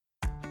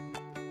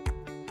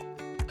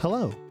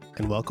Hello,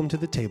 and welcome to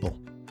the table.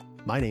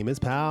 My name is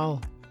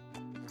Pal.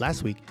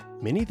 Last week,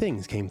 many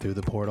things came through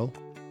the portal,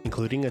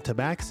 including a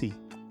tabaxi,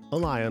 a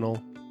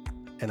Lionel,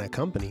 and a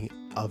company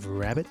of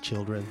rabbit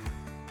children.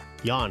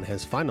 Jan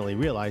has finally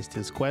realized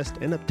his quest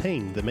and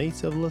obtained the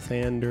Mace of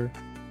Lathander.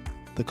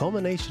 The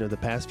culmination of the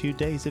past few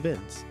days'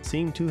 events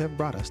seem to have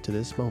brought us to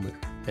this moment,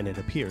 and it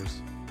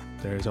appears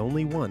there is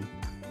only one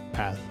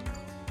path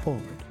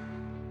forward.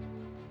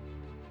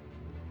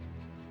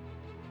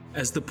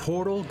 As the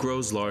portal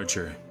grows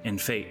larger and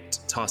fate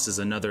tosses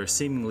another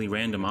seemingly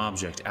random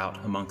object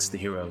out amongst the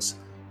heroes,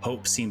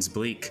 hope seems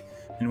bleak,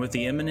 and with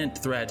the imminent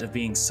threat of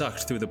being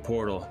sucked through the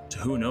portal to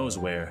who knows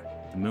where,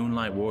 the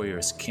Moonlight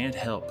Warriors can't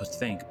help but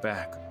think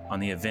back on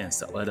the events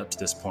that led up to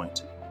this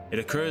point. It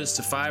occurs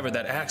to Fiverr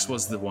that Axe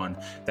was the one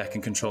that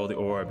can control the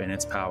orb and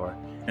its power,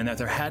 and that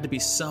there had to be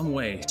some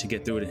way to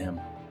get through to him.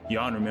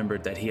 Jan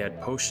remembered that he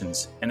had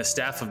potions and a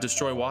staff of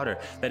Destroy Water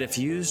that, if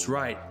used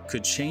right,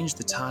 could change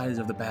the tides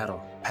of the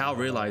battle. Pal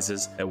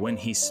realizes that when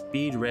he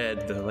speed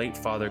read the late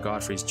Father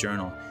Godfrey's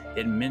journal,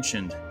 it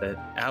mentioned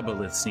that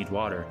aboleths need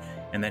water,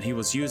 and that he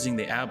was using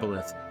the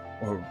aboleth,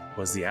 or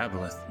was the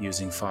aboleth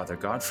using Father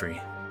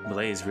Godfrey?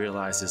 Blaze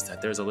realizes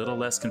that there's a little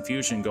less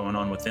confusion going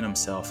on within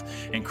himself,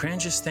 and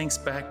Crangus thinks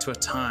back to a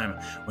time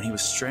when he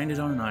was stranded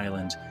on an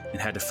island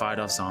and had to fight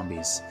off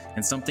zombies,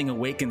 and something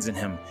awakens in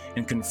him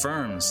and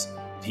confirms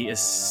he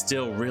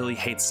still really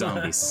hates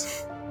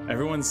zombies.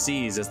 Everyone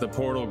sees as the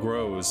portal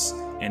grows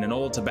and an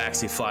old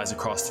tabaxi flies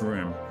across the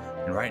room,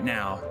 and right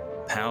now,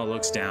 Pal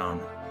looks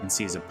down and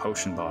sees a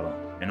potion bottle,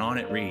 and on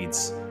it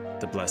reads,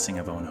 "The Blessing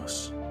of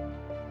Onos."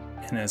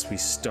 And as we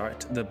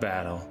start the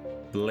battle,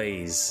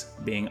 Blaze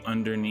being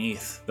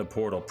underneath the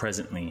portal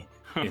presently,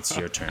 it's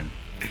your turn.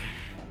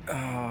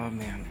 Oh,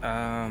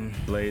 man.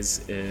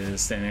 Blaze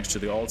is standing next to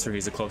the altar.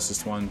 He's the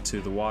closest one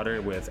to the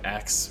water with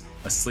Axe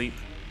asleep.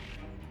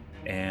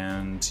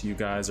 And you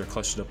guys are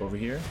clustered up over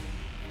here.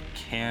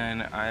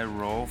 Can I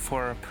roll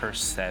for a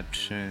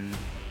perception?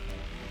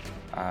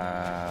 Or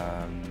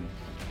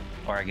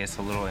I guess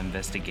a little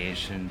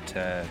investigation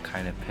to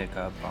kind of pick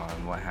up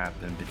on what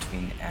happened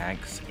between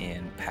Axe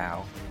and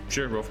Pal?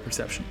 Sure, roll for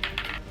perception.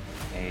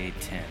 A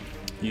 10.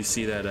 You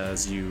see that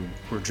as you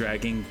were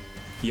dragging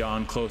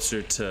Jan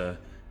closer to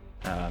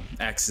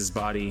Axe's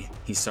body,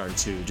 he started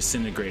to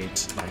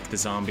disintegrate like the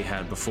zombie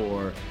had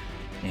before,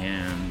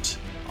 and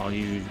all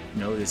you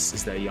notice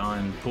is that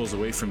Jan pulls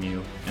away from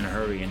you in a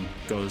hurry and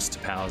goes to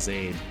Pal's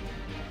aid,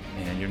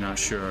 and you're not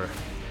sure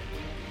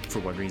for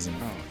what reason.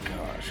 Oh,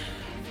 gosh.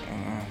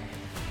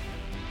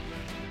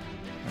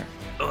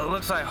 Well, it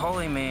looks like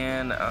Holy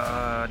Man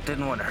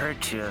didn't want to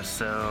hurt you,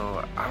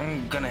 so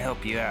I'm gonna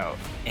help you out.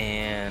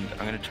 And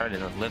I'm gonna try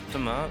to lift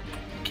him up,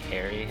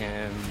 carry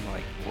him,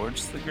 like,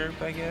 towards the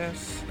group, I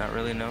guess. Not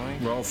really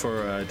knowing. Roll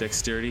for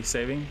dexterity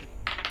saving.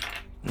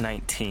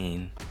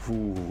 19.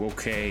 Ooh,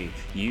 okay.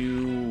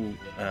 You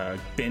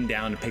bend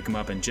down to pick him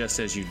up, and just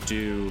as you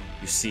do,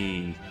 you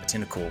see a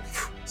tentacle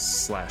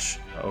slash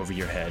over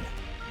your head.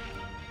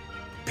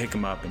 Pick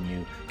him up and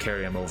you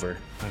carry him over.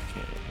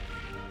 Okay.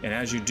 And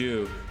as you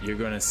do, you're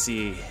going to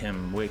see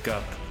him wake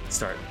up,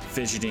 start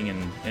fidgeting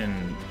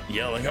and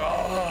yelling,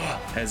 "Oh!"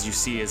 as you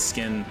see his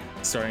skin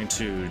starting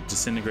to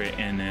disintegrate,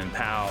 and then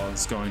Pal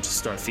is going to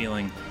start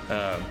feeling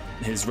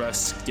his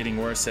rust getting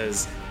worse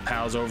as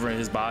Pal's over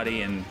his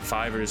body, and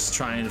Fiverr's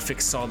trying to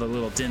fix all the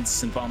little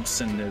dents and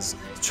bumps and is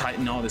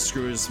tightening all the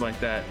screws like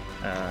that.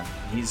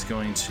 He's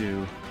going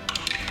to...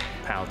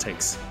 Pal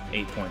takes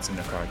 8 points of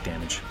necrotic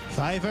damage.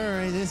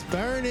 Fiverr, it is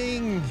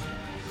burning!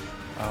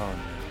 Oh,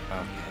 no.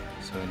 Okay.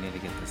 So we need to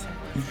get this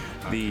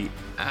over. The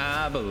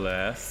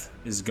aboleth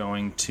is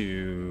going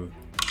to...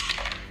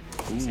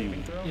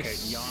 Saving throw? Okay,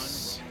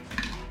 Yes.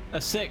 A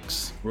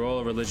 6. roll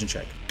a religion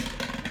check.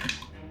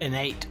 An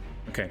 8.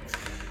 Okay.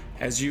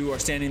 As you are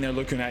standing there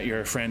looking at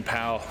your friend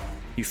Pal,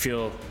 you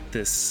feel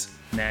this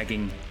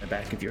nagging in the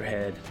back of your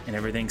head, and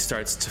everything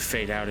starts to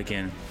fade out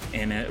again.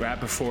 And right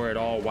before it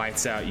all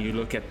whites out, you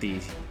look at the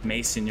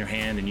mace in your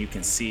hand, and you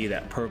can see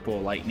that purple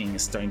lightning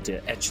is starting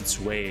to etch its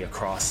way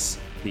across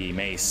the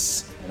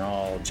mace in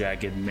all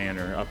jagged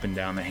manner up and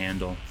down the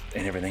handle,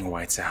 and everything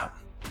whites out.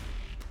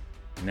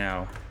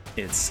 Now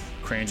it's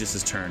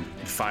Crangus' turn,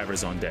 and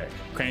Fiverr's on deck.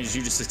 Crangus,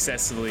 you just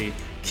successfully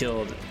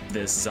killed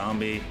this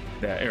zombie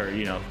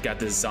got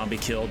this zombie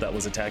killed that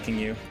was attacking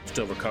you.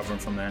 Still recovering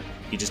from that.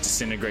 He just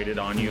disintegrated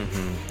on you.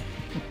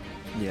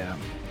 Mm-hmm. Yeah.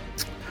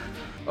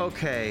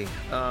 Okay.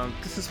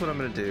 This is what I'm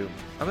gonna do.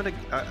 I'm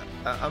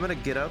gonna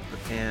get up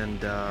and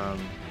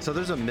so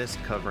there's a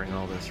mist covering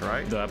all this,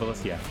 right? The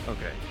aboleth, yeah.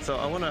 Okay. So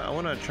I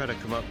wanna try to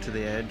come up to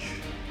the edge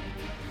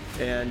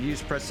and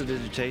use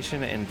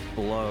prestidigitation and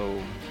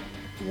blow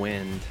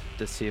wind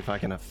to see if I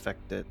can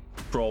affect it.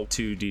 Roll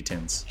 2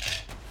 d10s.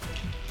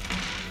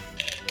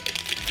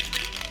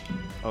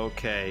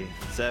 Okay,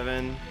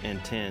 7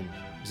 and 10.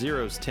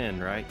 0's 10,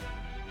 right?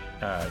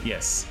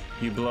 Yes.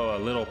 You blow a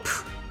little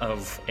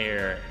of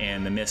air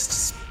and the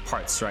mist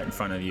parts right in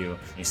front of you.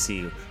 You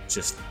see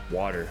just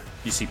water.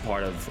 You see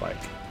part of like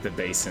the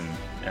basin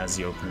as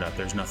you open it up.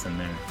 There's nothing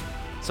there.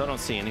 So I don't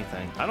see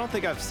anything. I don't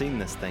think I've seen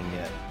this thing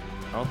yet.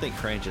 I don't think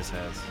Crangus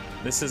has.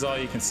 This is all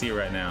you can see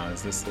right now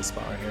is this little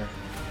spot right here.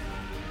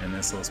 And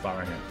this little spot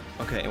right here.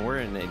 Okay, and we're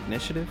in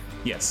initiative?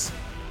 Yes.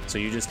 So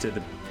you just did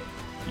the...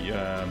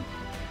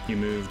 you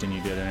moved and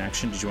you did an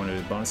action. Did you want to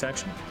do a bonus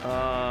action?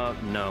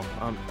 No.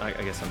 I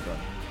guess I'm done.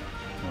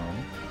 No.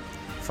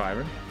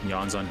 Fiverr,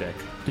 Jan's on deck.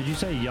 Did you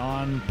say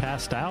Jan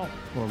passed out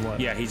or what?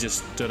 Yeah, he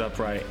just stood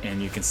upright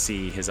and you can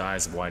see his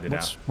eyes whited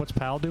out. What's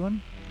Pal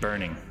doing?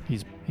 Burning.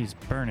 He's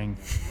burning.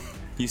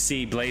 You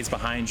see Blaze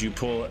behind you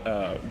pull,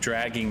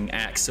 dragging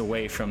Axe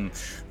away from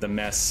the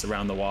mess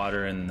around the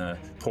water and the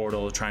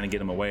portal, trying to get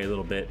him away a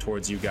little bit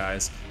towards you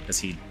guys, because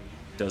he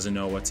doesn't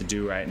know what to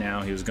do right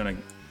now. He was gonna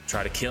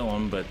try to kill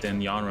him, but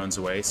then Jan runs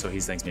away, so he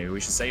thinks maybe we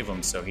should save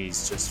him. So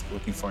he's just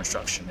looking for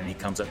instruction, and he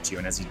comes up to you.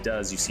 And as he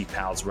does, you see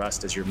Pal's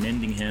rust. As you're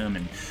mending him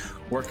and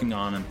working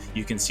on him,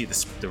 you can see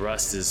the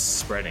rust is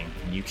spreading,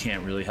 and you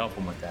can't really help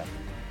him with that.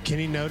 Can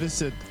you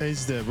notice it?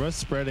 Is the rust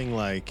spreading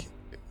like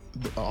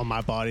on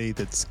my body?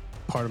 That's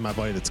part of my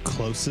body that's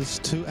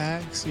closest to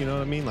Axe. You know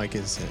what I mean? Like,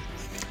 is it?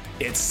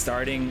 It's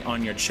starting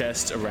on your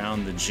chest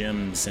around the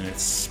gems, and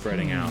it's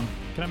spreading out.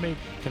 Can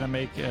I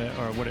make,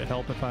 or would it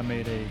help if I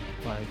made a,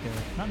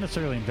 not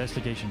necessarily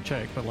investigation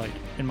check, but like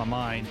in my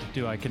mind,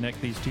 do I connect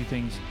these two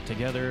things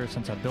together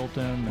since I built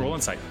them? Roll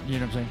insight. You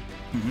know what I'm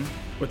saying?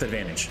 With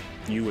advantage.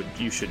 You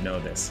should know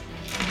this.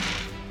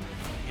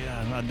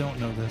 Yeah, I don't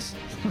know this.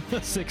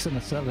 6 and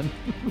a 7.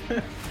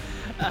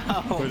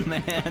 Oh,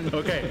 man.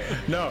 Okay,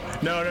 no.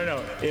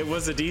 It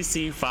was a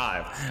DC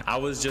 5. I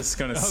was just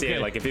gonna say, Okay.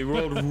 like, if it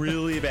rolled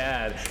really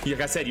bad,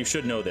 like I said, you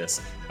should know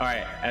this. All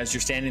right, as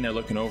you're standing there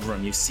looking over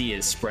him, you see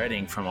it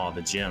spreading from all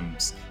the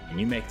gems, and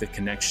you make the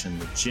connection.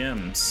 The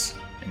gems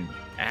and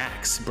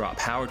Axe brought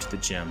power to the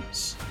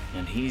gems,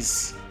 and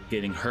he's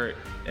getting hurt,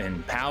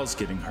 and Pal's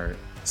getting hurt.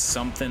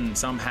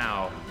 Something's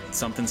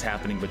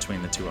happening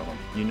between the two of them.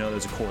 You know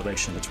there's a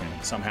correlation between them.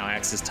 Somehow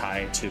Axe is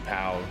tied to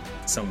Pal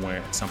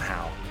somewhere,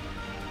 somehow.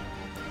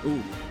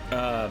 Ooh,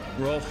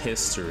 roll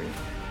history.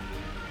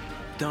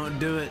 Don't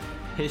do it.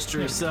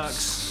 History sucks.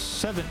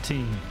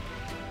 17.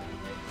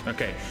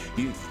 Okay,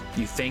 you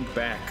think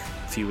back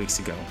a few weeks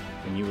ago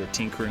when you were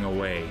tinkering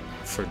away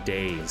for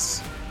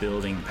days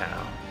building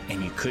Pal,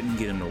 and you couldn't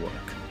get him to work.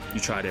 You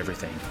tried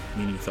everything,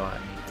 and you thought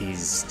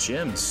these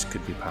gems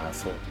could be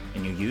powerful,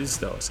 and you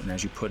used those, and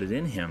as you put it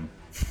in him,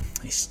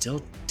 they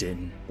still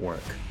didn't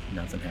work.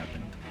 Nothing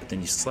happened. But then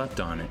you slept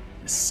on it.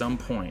 At some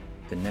point,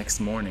 the next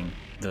morning,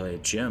 the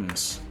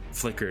gems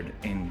flickered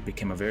and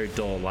became a very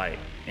dull light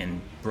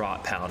and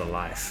brought Pal to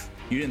life.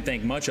 You didn't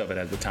think much of it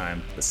at the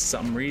time, but for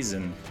some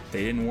reason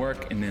they didn't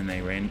work, and then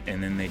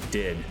they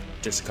did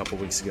just a couple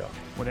weeks ago.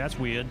 Well, that's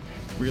weird.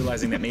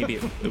 Realizing that maybe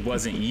it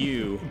wasn't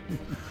you,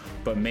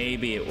 but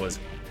maybe it was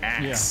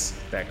Axe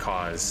that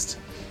caused,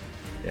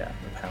 the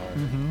power.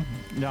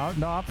 No,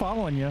 I'm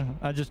following you.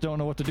 I just don't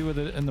know what to do with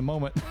it in the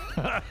moment.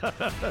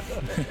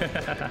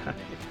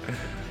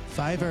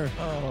 Fiverr,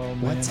 Oh,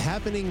 man. what's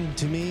happening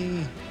to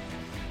me?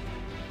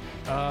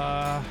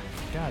 God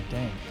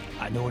dang.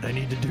 I know what I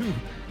need to do.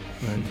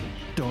 I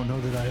don't know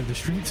that I have the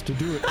strength to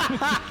do it.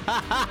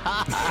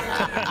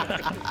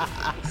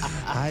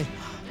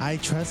 I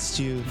trust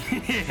you.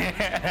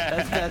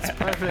 That's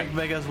perfect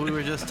because we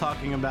were just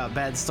talking about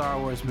bad Star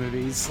Wars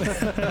movies.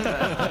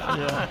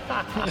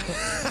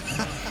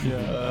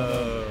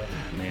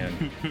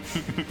 Man.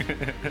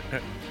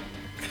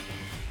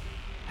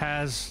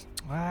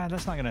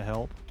 That's not gonna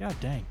help. God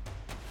dang.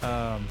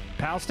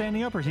 Pal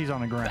standing up or he's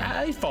on the ground?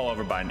 I fall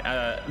over by.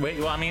 Wait,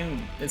 well, I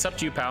mean, it's up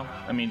to you, Pal.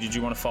 I mean, did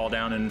you want to fall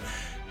down in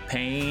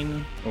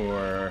pain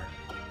or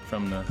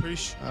from the?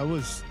 I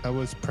was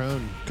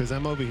prone because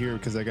I'm over here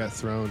because I got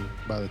thrown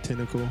by the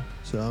tentacle,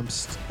 so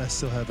I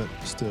still haven't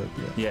stood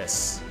yet.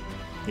 Yes.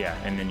 Yeah,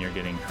 and then you're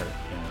getting hurt.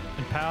 Yeah.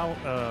 And Pal,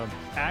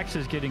 Axe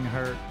is getting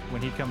hurt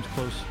when he comes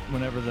close,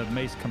 whenever the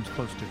mace comes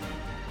close to him.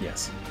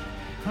 Yes.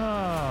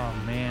 Oh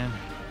man.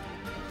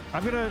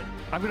 I'm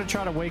gonna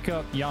try to wake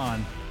up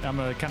Jan. I'm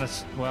gonna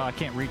I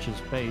can't reach his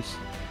face.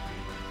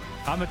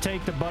 I'm gonna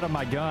take the butt of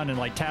my gun and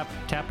like tap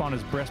on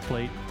his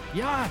breastplate.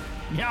 Jan,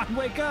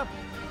 wake up!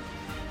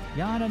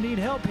 Jan, I need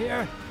help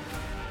here.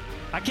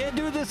 I can't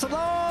do this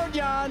alone,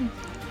 Jan.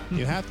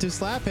 You have to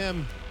slap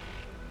him.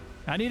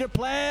 I need a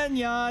plan,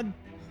 Jan.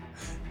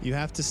 You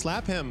have to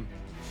slap him.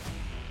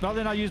 Well,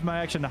 then I'll use my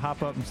action to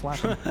hop up and slap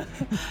him.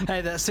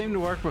 Hey, that seemed to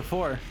work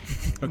before.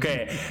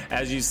 Okay,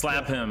 as you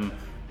slap him,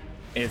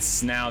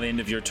 it's now the end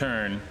of your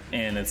turn,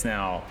 and it's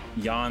now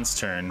Jan's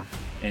turn.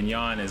 And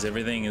Jan, as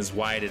everything is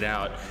whited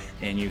out,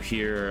 and you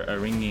hear a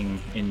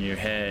ringing in your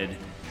head. You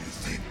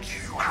think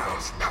you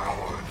have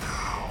power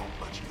now,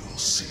 but you'll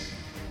see.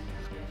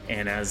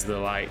 And as the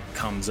light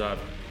comes up,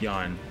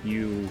 Jan,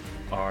 you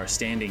are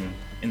standing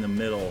in the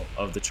middle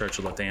of the Church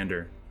of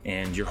Lathander,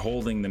 and you're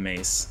holding the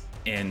mace,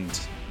 and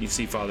you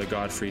see Father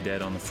Godfrey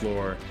dead on the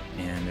floor,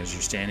 and as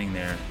you're standing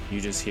there, you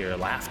just hear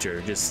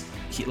laughter, just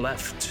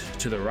left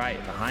to the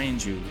right,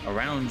 behind you,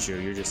 around you.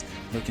 You're just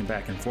looking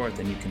back and forth,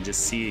 and you can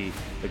just see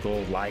the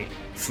gold light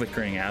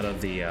flickering out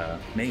of the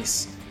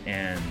mace,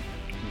 and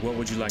what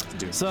would you like to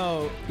do?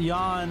 So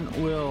Jan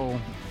will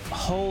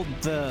hold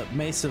the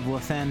Mace of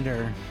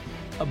Lathander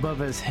above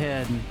his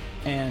head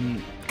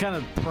and kind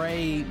of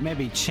pray,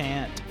 maybe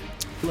chant,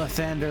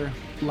 "Lathander,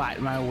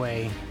 light my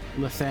way.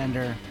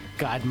 Lathander,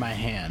 guide my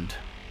hand."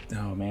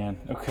 Oh man.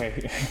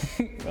 Okay.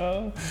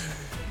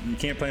 You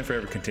can't plan for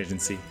every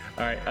contingency.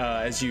 All right.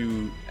 As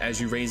you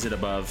raise it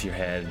above your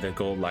head, the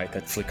gold light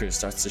that flickers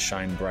starts to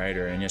shine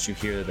brighter, and as you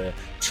hear the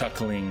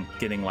chuckling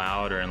getting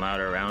louder and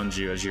louder around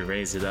you as you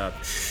raise it up,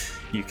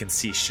 you can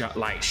see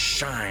light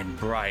shine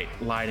bright,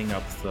 lighting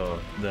up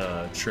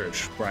the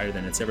church brighter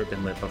than it's ever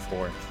been lit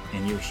before.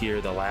 And you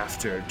hear the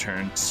laughter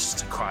turns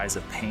to cries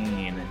of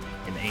pain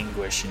and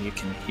anguish, and you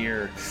can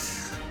hear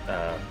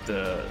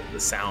the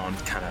sound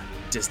kind of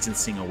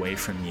distancing away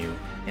from you.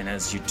 And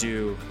as you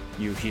do,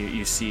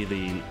 you see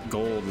the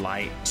gold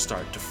light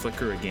start to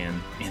flicker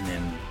again, and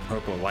then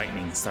purple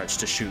lightning starts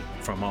to shoot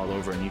from all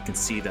over, and you can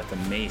see that the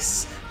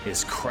mace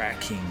is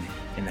cracking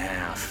in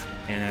half.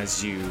 And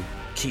as you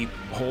keep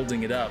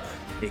holding it up,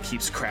 it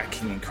keeps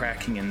cracking and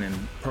cracking, and then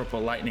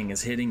purple lightning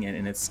is hitting it,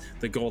 and it's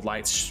the gold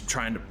light's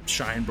trying to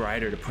shine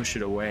brighter to push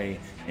it away.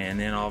 And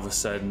then all of a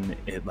sudden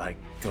it like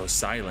goes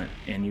silent,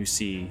 and you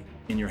see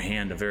in your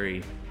hand a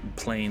very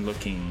plain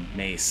looking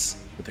mace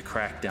with a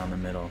crack down the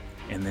middle,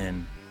 and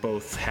then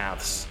both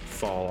halves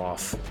fall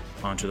off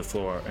onto the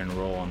floor and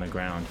roll on the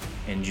ground,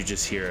 and you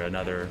just hear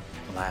another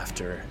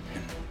laughter.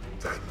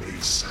 That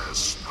mace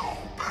has no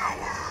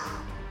power.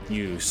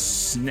 You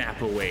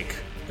snap awake.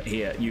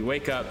 Yeah, you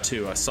wake up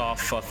to a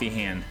soft, fluffy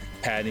hand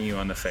patting you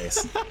on the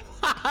face.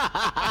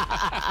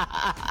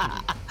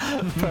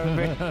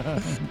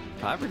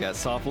 I've got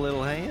soft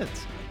little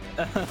hands.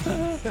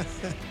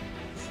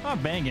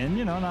 Not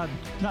banging, not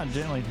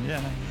gently.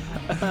 Yeah.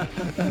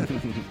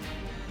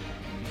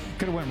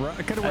 Could have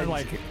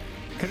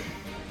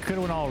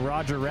went all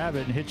Roger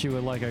Rabbit and hit you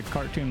with like a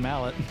cartoon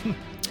mallet.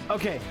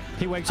 Okay.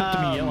 He wakes up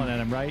to me yelling at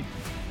him, right?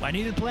 I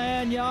need a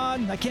plan,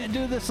 Jan. I can't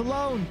do this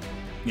alone.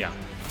 Yeah.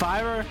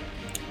 Fiverr,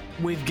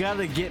 we've got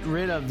to get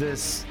rid of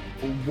this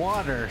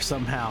water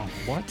somehow.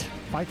 What?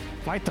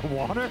 Fight the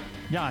water?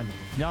 Jan,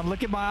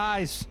 look at my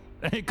eyes.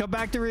 Come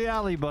back to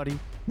reality, buddy.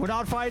 We're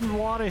not fighting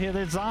water here.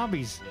 They're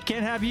zombies.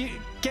 Can't have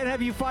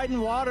you fighting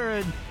water,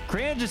 and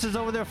Crangus is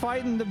over there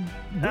fighting the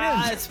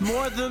wind. It's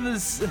more than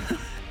this.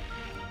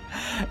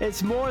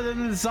 It's more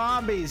than the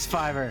zombies,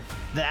 Fiverr.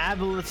 The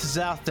Aboleth is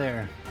out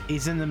there.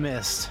 He's in the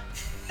mist,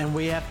 and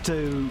we have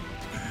to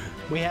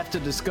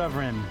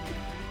discover him.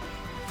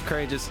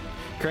 Crane just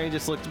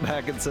looked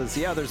back and says,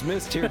 "Yeah, there's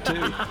mist here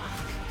too."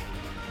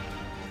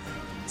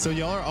 So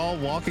y'all are all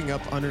walking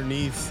up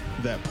underneath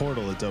that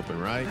portal that's open,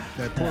 right?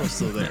 That portal's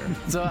still there.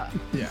 So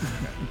Yeah.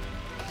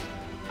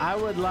 I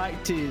would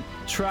like to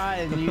try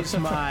and use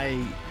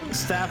my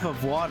staff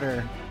of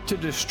water to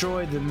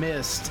destroy the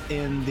mist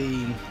in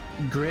the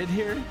grid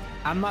here.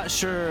 I'm not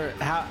sure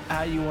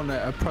how you want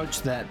to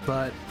approach that,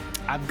 but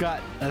I've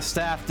got a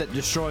staff that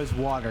destroys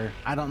water.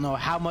 I don't know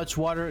how much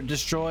water it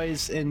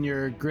destroys in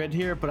your grid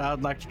here, but I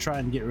would like to try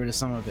and get rid of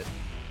some of it.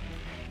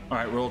 All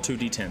right, roll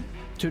 2d10.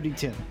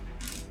 2d10.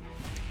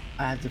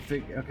 I have to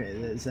figure. Okay,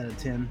 is that a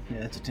 10? Yeah,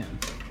 that's a 10.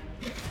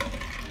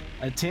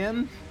 A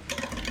 10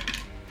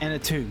 and a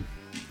 2.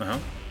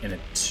 And a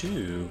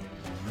 2.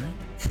 All right.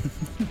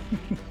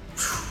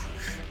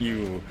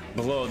 You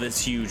blow this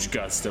huge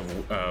gust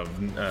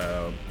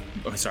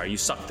you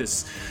suck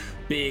this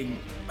big.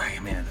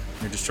 Oh, man,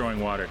 you're destroying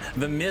water.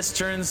 The mist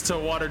turns to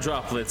water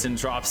droplets and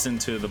drops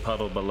into the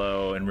puddle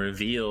below and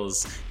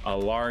reveals a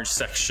large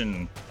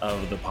section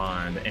of the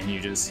pond, and you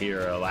just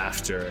hear a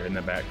laughter in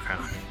the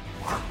background.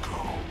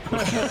 Marco.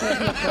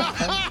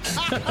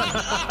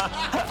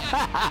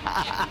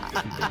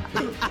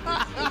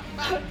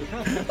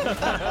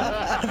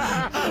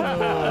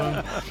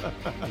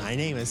 My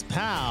name is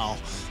Pal.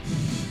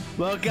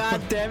 Well,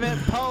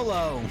 goddammit,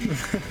 Polo.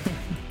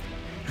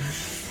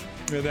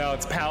 And now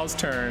it's Pal's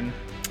turn.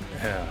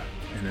 Yeah.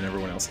 And then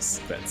everyone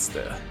else's. That's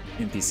the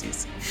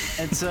NPCs.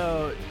 And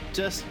so,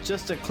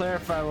 just to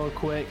clarify real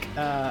quick,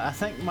 I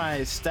think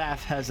my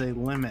staff has a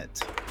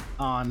limit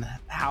on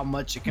how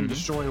much it can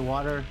destroy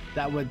water.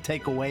 That would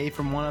take away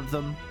from one of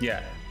them.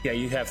 Yeah,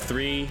 you have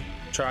 3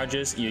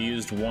 charges. You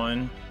used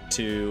 1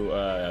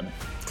 to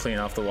clean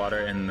off the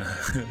water in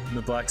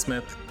the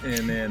blacksmith,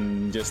 and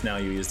then just now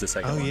you used the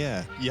second one. Oh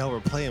yeah, y'all were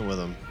playing with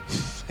them,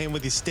 playing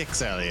with these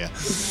sticks earlier.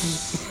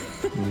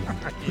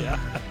 Yeah.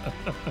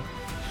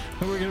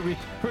 We're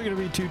gonna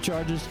be 2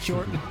 charges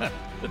short.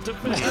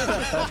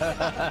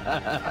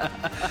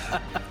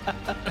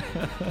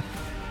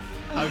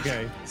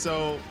 Okay,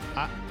 so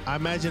I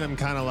imagine I'm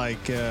kind of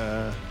like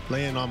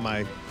laying on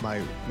my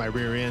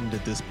rear end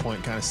at this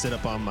point, kind of sit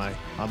up on my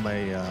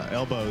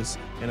elbows,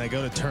 and I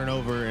go to turn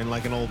over and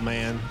like an old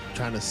man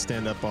trying to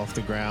stand up off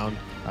the ground,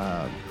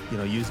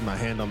 using my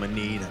hand on my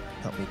knee to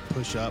help me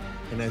push up.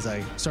 And as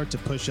I start to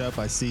push up,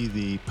 I see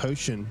the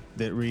potion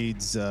that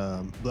reads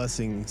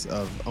Blessings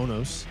of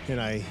Onos,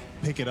 and I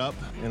pick it up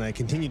and I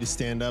continue to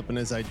stand up. And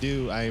as I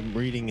do, I'm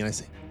reading and I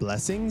say,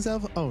 Blessings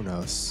of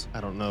Onos.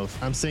 I don't know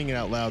if I'm saying it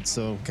out loud,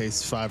 so in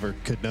case Fiverr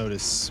could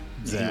notice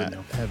that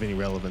have any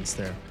relevance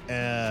there.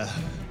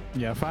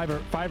 Yeah,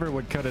 Fiverr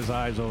would cut his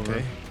eyes over.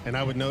 Okay. And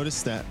I would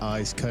notice that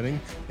eyes cutting,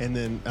 and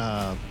then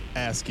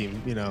ask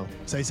him,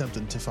 say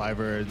something to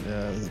Fiverr,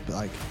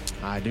 like,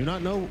 I do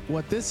not know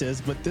what this is,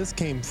 but this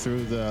came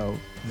through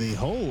the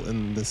hole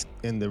in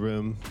the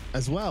room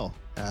as well.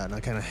 And I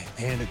kind of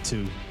hand it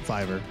to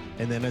Fiverr,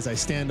 and then as I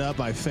stand up,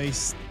 I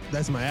face.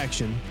 That's my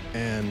action,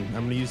 and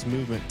I'm gonna use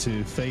movement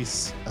to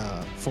face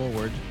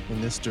forward in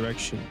this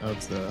direction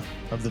of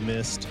the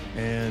mist,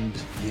 and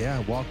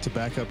walk to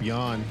back up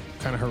Jan,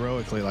 kind of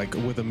heroically, like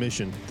with a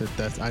mission.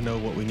 That I know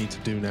what we need to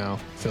do now.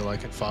 Feel I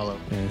can follow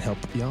and help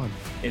Jan.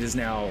 It is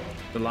now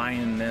the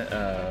Lionin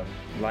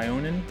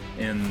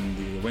and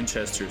the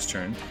Winchester's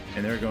turn,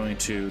 and they're going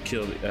to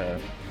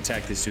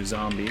attack these two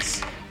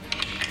zombies,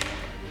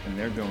 and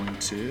they're going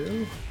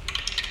to.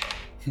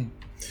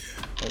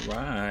 All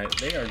right,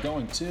 they are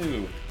going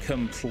to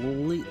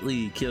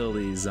completely kill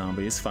these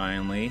zombies.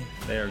 Finally,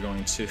 they are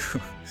going to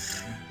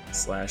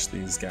slash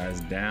these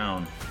guys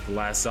down. The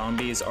last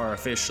zombies are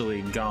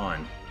officially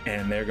gone,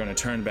 and they're going to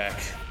turn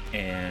back,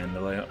 and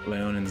the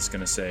Leonin is going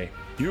to say,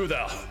 "You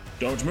thou,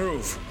 don't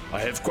move. I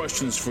have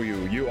questions for you.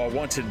 You are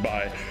wanted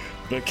by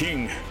the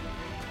king."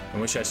 And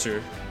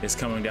Winchester is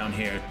coming down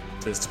here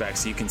to this back,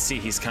 so you can see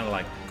he's kind of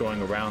like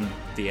going around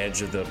the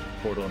edge of the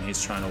portal, and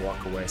he's trying to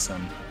walk away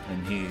some.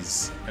 And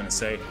he's gonna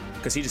say,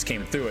 because he just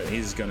came through it,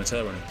 he's gonna tell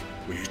everyone,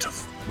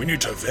 We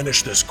need to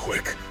finish this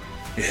quick.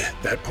 Yeah,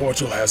 that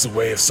portal has a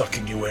way of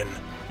sucking you in.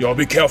 Y'all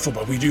be careful,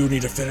 but we do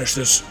need to finish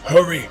this.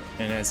 Hurry!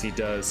 And as he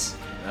does,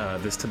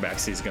 this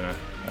Tabaxi's gonna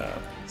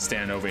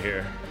stand over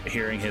here,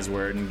 hearing his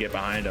word, and get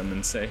behind him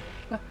and say,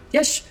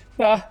 Yes,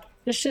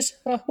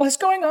 what's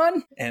going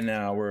on? And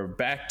now we're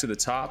back to the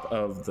top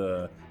of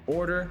the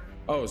order.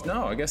 Oh,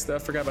 no, I guess I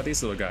forgot about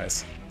these little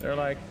guys. They're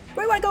like,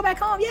 We want to go back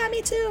home. Yeah,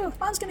 me too.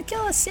 Mom's going to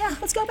kill us. Yeah,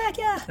 let's go back,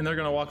 yeah. and they're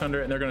gonna walk under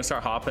it, and they're gonna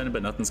start hopping,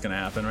 but nothing's gonna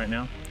happen right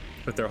now.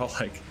 But they're all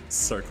like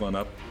circling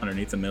up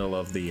underneath the middle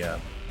of the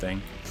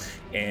thing.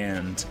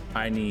 And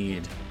I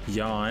need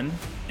Jan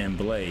and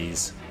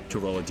Blaze to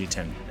roll a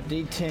d10. A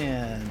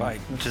D10.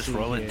 Like, just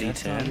roll a here.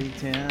 That's not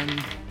D10.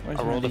 D10. Where's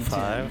I my rolled a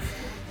D10?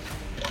 5.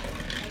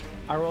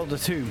 I rolled a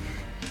 2.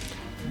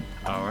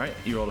 All right,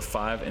 you rolled a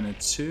 5 and a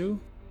 2.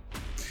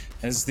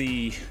 As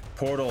the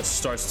portal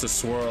starts to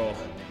swirl,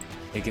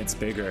 it gets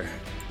bigger,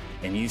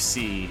 and you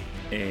see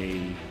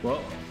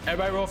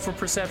everybody roll for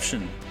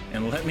perception,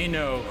 and let me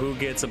know who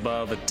gets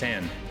above a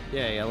 10.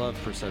 Yay, I love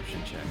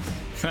perception checks.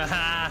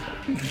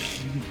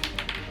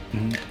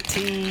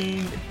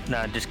 19.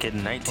 Nah, just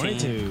kidding. 19.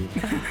 22.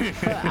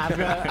 I've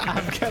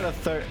got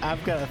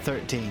a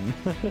 13.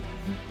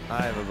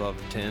 I have above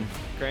 10.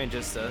 Grant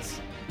just does.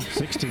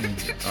 16.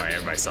 All right,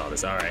 everybody saw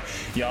this. All right,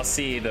 y'all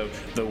see the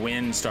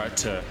wind start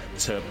to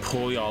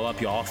pull y'all up.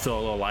 Y'all feel a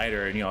little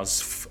lighter, and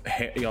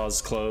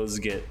y'all's clothes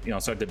get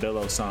start to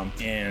billow some.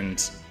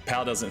 And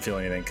Pal doesn't feel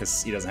anything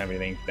because he doesn't have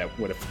anything that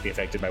would be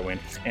affected by wind.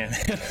 And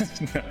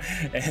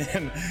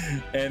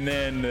and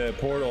then the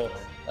portal,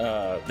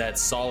 that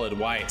solid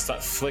white,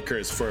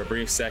 flickers for a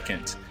brief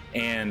second,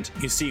 and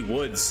you see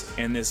woods,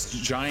 and this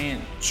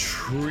giant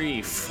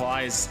tree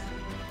flies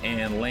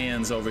and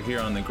lands over here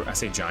on the I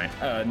say giant.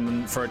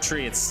 For a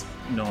tree, it's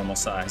normal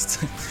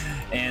sized.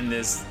 And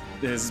this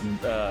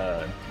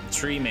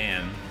tree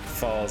man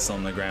falls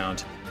on the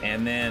ground,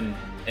 and then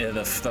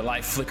the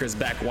light flickers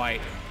back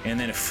white, and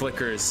then it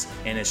flickers,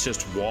 and it's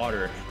just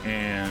water.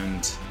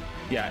 And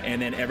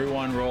then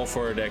everyone roll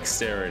for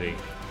dexterity.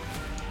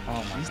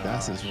 Oh my These god.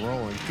 dice is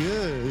rolling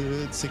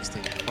good.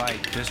 16.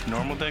 Like, just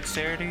normal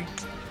dexterity?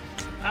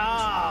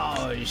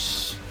 Oh,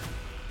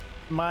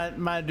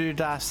 my dude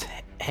dice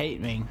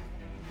hate me.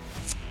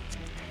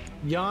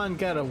 Jan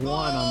got a 1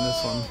 on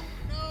this one.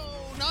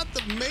 No, not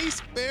the mace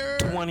bearer.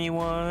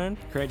 21.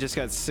 Grant just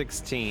got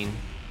 16.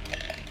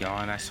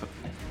 Yawn,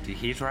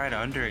 he's right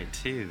under it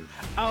too.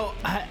 Oh,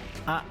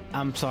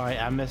 I'm sorry.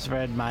 I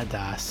misread my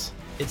dice.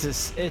 It's a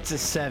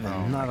 7,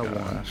 Oh not my a 1.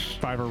 gosh.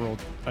 Fiverr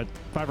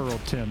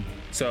rolled 10.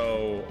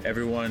 So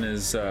everyone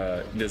is,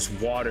 this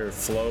water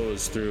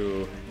flows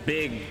through,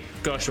 big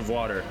gush of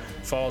water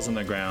falls on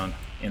the ground,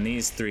 and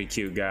these 3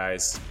 cute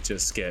guys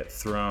just get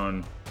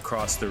thrown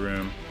across the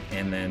room,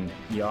 and then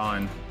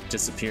Jan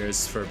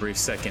disappears for a brief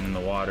second in the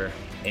water,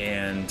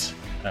 and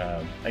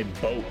a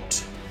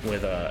boat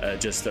with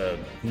just a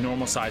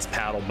normal sized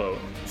paddle boat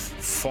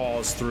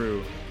falls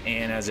through,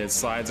 and as it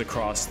slides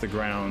across the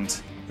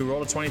ground, who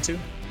rolled a 22?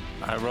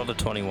 I rolled a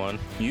 21.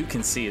 You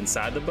can see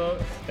inside the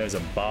boat, there's a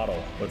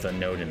bottle with a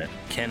note in it.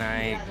 Can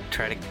I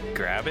try to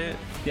grab it?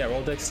 Yeah,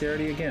 roll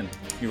dexterity again.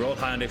 You rolled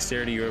high on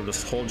dexterity, you're able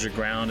to hold your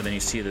ground, and then you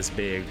see this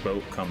big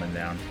boat coming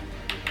down.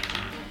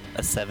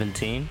 A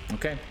 17.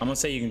 Okay, I'm gonna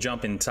say you can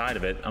jump inside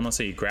of it. I'm gonna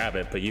say you grab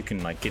it, but you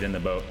can like get in the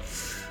boat.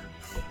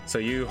 So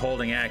you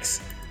holding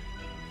X,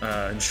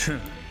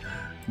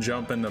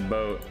 jump in the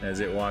boat as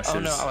it washes. Oh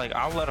no,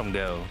 I'll let him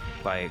go.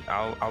 Like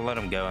I'll let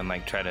him go and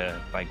like try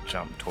to like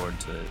jump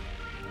towards it.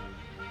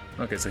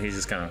 Okay, so he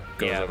just kind of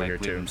goes over like, here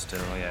leave too. him still,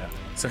 yeah.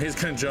 So he's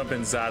gonna jump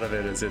inside of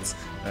it as it's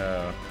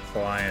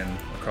flying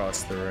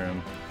across the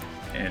room.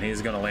 and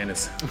he's gonna land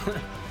his.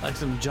 Like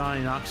some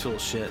Johnny Knoxville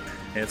shit.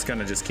 It's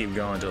gonna just keep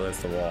going until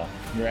it's the wall.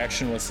 Your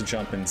action was to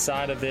jump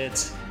inside of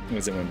it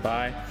as it went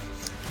by,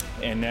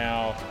 and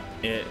now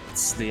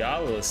it's the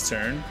Obelisk's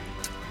turn.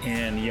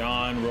 And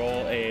Jan,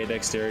 roll a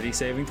dexterity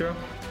saving throw.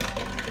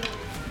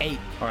 8.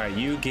 All right,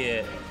 you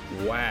get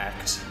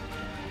whacked.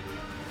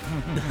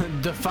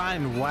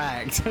 Define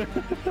whacked.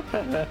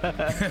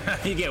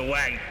 You get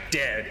whacked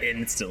dead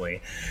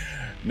instantly.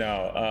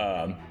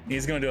 No,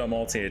 he's going to do a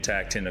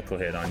multi-attack tentacle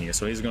hit on you.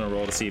 So he's going to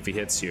roll to see if he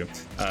hits you.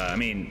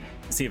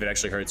 See if it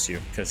actually hurts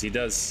you, because he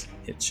does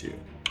hit you.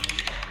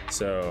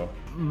 So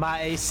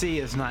My AC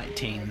is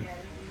 19.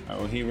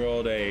 he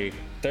rolled a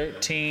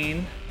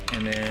 13,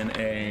 and then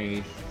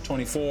a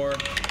 24, and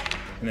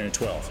then a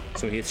 12.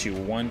 So he hits you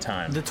one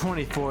time. The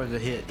 24 is a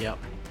hit, yep.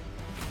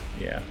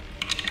 Yeah.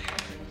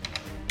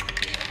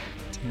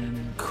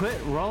 Quit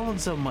rolling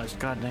so much,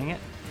 god dang it.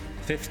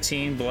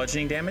 15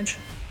 bludgeoning damage.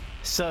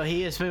 So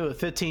he hits me with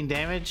 15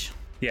 damage.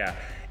 Yeah,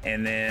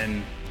 and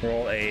then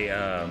roll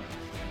a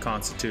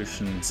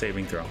Constitution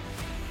saving throw.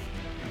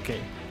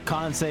 Okay.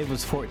 Con save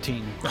was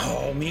 14.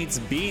 Oh, meets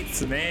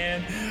beats,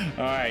 man.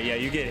 All right, yeah,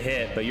 you get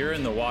hit, but you're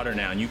in the water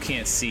now, and you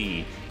can't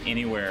see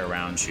anywhere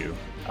around you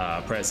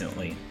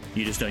presently.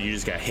 You just know you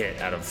just got hit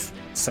out of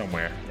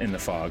somewhere in the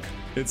fog.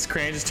 It's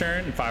Crange's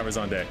turn, and Fiver's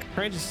on deck.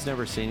 Crange has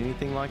never seen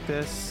anything like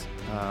this.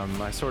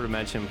 I sort of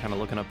imagine him kind of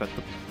looking up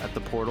at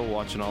the portal,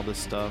 watching all this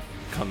stuff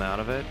come out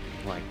of it,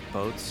 like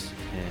boats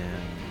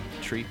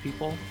and tree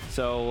people.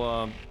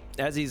 So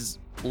as he's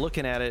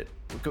looking at it,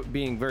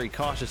 being very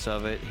cautious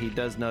of it, he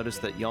does notice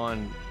that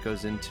Jan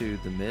goes into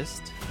the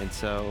mist. And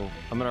so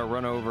I'm going to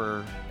run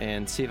over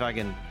and see if I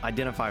can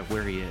identify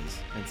where he is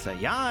and say,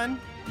 Jan,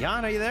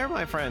 are you there,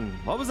 my friend?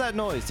 What was that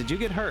noise? Did you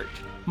get hurt?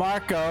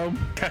 Marco.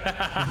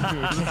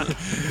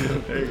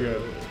 There you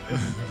go.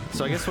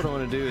 So I guess what I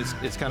want to do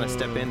is kind of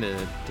step in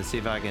to see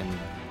if I can,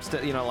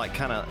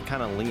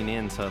 kind of lean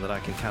in so that I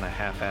can kind of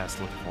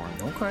half-ass look for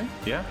him. Okay.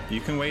 Yeah,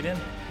 you can wade in,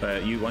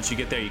 but once you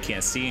get there, you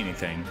can't see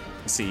anything.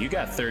 See, you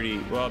got 30.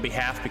 Well, it'll be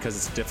half because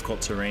it's difficult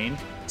terrain.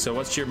 So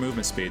what's your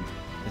movement speed?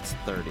 It's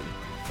 30.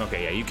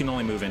 Okay, yeah, you can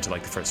only move into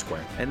like the first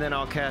square. And then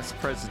I'll cast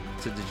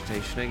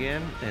Prestidigitation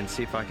again and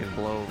see if I can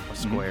blow a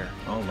square.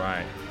 All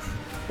right.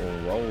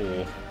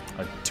 Roll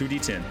a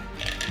 2d10.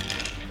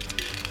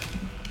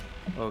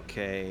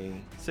 Okay,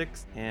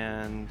 6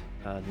 and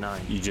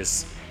 9. You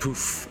just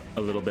poof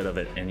a little bit of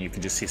it, and you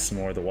can just see some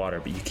more of the water,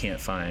 but you can't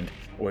find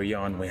where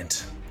Jan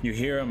went. You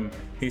hear him,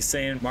 he's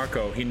saying,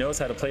 Marco, he knows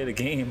how to play the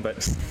game, but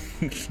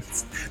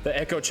the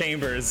echo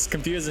chamber is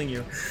confusing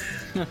you.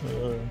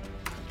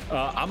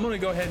 I'm going to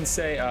go ahead and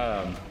say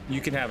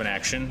you can have an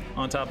action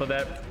on top of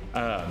that.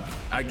 I'm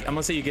going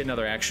to say you get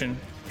another action,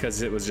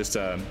 because it was just,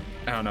 I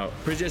don't know,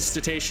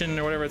 prestidigitation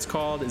or whatever it's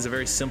called is a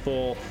very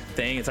simple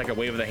thing. It's like a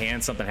wave of the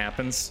hand, something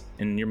happens,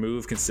 and your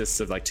move consists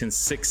of like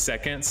 6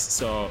 seconds.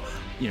 So,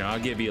 I'll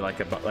give you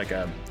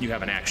you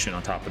have an action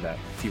on top of that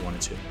if you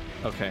wanted to.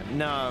 Okay,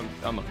 no,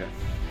 I'm okay.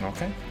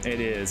 Okay. It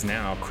is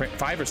now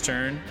Fiver's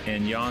turn,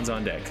 and Jan's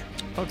on deck.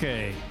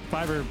 Okay,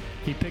 Fiver,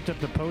 he picked up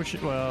the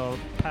potion. Well,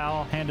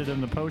 Pal handed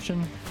him the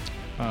potion.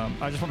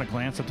 I just want to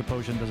glance at the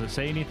potion. Does it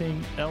say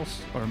anything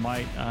else, or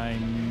might I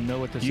know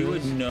what this is? You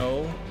would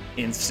know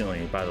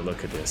instantly by the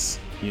look of this.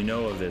 You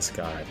know of this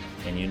god,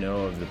 and you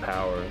know of the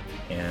power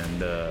and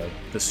the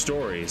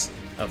stories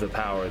of the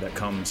power that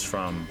comes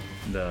from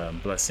the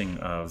blessing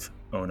of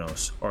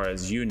Onos, or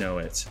as you know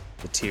it,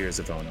 the tears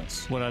of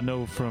Onos. What I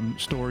know from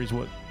stories,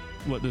 what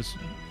this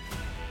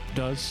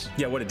does?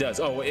 Yeah, what it does.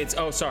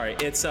 Sorry.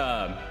 It's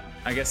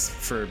I guess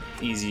for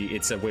easy,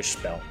 it's a wish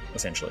spell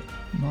essentially.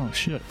 Oh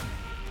shit.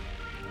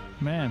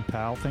 Man,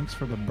 Pal, thanks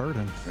for the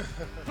burden.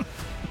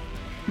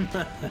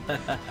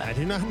 I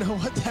do not know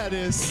what that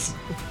is.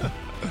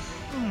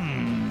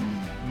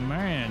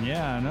 Man,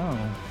 yeah, I know.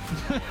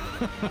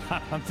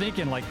 I'm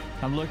thinking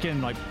I'm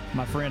looking like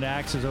my friend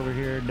Axe is over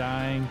here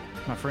dying.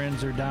 My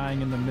friends are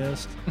dying in the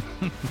mist.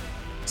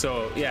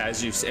 So yeah,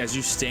 as you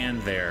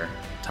stand there,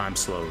 time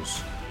slows.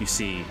 You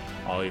see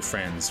all your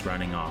friends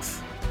running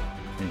off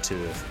into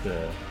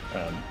the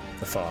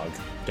fog.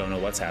 Don't know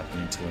what's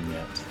happening to them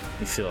yet.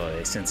 You feel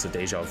a sense of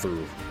deja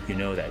vu. You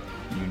know that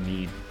you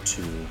need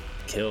to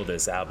kill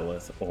this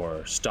aboleth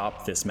or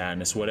stop this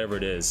madness, whatever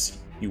it is.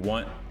 You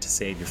want to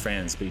save your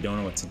friends, but you don't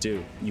know what to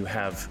do. You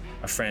have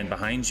a friend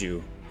behind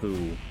you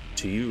who,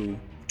 to you,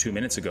 2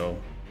 minutes ago,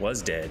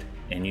 was dead.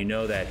 And you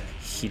know that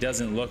he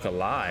doesn't look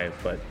alive,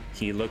 but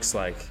he looks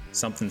like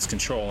something's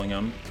controlling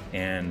him.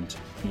 And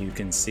you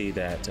can see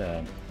that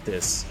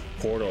this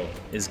portal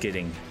is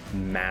getting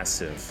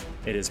massive.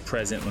 It is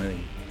presently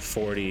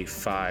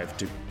 45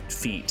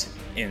 feet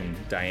in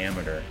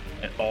diameter,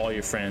 and all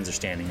your friends are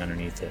standing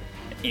underneath it.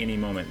 At any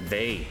moment,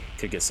 they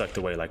could get sucked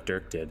away like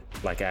Dirk did,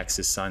 like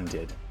Axe's son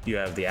did. You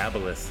have the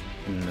aboleth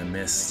in the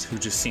mist, who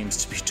just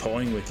seems to be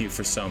toying with you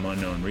for some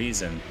unknown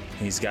reason.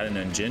 He's got an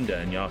agenda,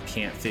 and y'all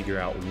can't figure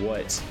out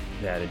what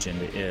that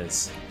agenda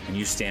is. And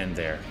you stand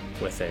there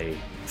with a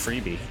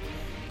freebie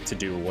to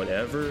do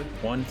whatever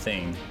one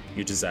thing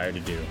you desire to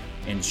do.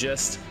 And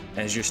just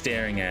As you're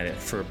staring at it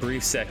for a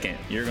brief second,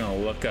 you're gonna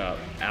look up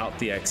out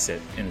the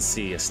exit and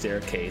see a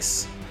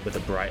staircase with a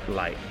bright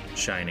light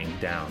shining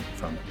down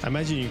from it. I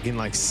imagine you can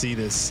like see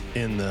this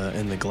in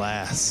the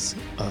glass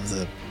of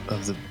the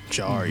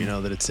jar, you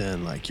know, that it's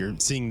in. Like you're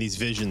seeing these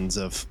visions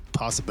of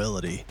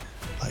possibility,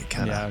 like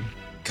kind of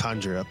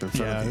conjure up in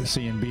front of you.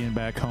 Seeing being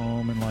back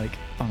home and like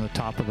on the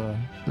top of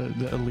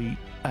the elite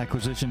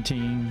acquisition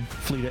team,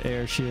 fleet of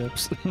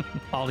airships,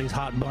 all these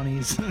hot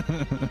bunnies.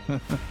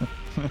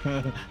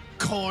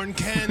 Corn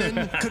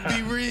cannon could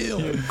be real.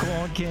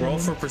 Corn cannon. Roll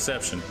for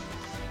perception.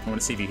 I want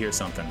to see if you hear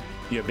something.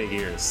 You have big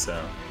ears,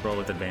 so roll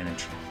with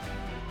advantage.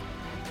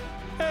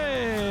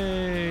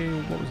 Hey,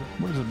 what was it?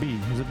 What is a B?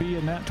 Is a B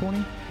a nat 20?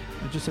 It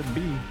just said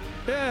B.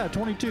 Yeah,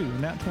 22,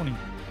 nat 20.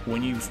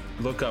 When you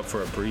look up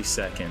for a brief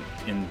second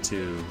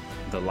into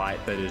the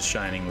light that is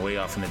shining way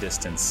off in the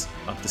distance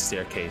up the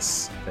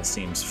staircase that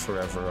seems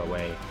forever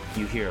away,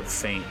 you hear a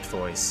faint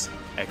voice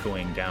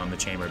echoing down the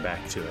chamber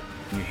back to it.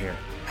 You hear,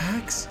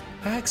 Axe,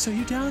 are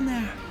you down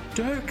there?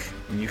 Dirk?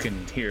 And you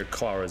can hear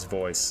Clara's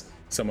voice,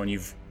 someone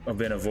you've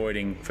been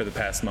avoiding for the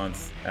past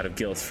month out of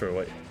guilt for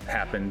what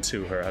happened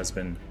to her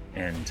husband,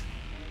 and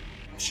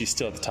she's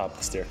still at the top of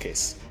the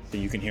staircase. But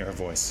you can hear her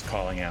voice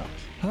calling out.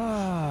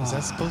 Is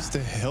that supposed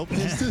to help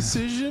his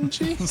decision,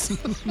 Jeez?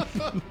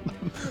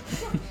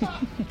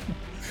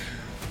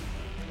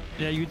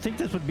 Yeah, you'd think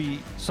this would be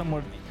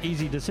somewhat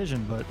easy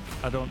decision, but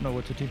I don't know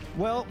what to do.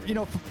 Well, you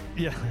know,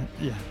 yeah.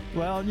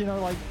 Well, you know,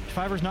 like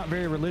Fiverr's not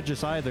very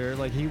religious either.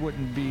 Like he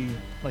would be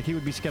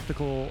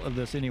skeptical of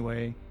this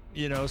anyway.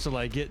 You know, so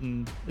like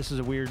this is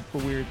a weird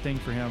thing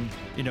for him.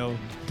 You know,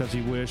 does he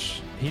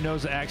wish, he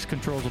knows the Axe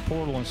controls a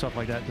portal and stuff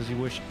like that. Does he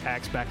wish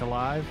Axe back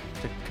alive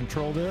to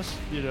control this?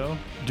 You know,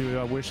 do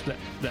I wish that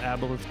the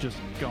Aboleth just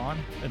gone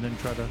and then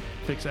try to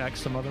fix Axe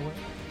some other way?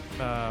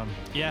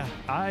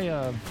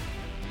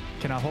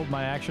 Can I hold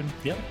my action?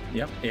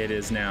 Yep. It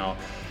is now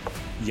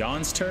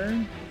Jan's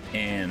turn,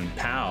 and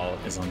Pal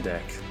is on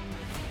deck.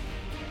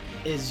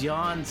 Is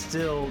Jan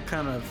still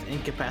kind of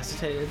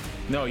incapacitated?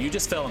 No, you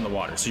just fell in the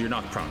water, so you're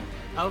not prone.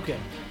 Okay,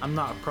 I'm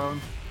not prone.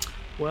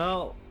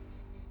 Well,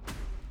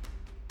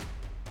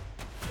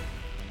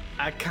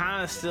 I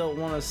kind of still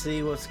want to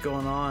see what's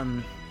going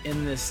on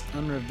in this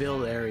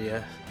unrevealed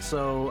area,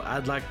 so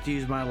I'd like to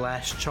use my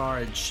last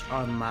charge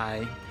on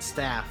my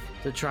staff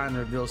to try and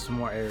reveal some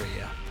more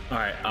area. All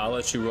right, I'll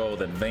let you roll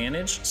with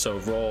advantage, so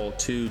roll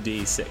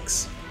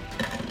 2d6.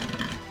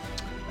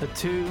 A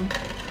 2.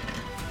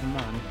 Come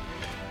on.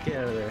 Get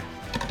out of there.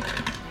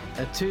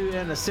 A 2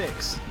 and a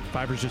 6.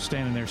 Fiver's just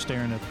standing there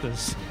staring at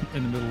this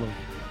in the middle of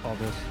all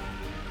this.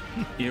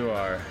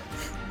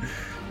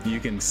 You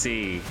can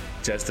see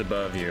just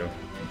above you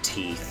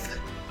teeth,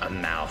 a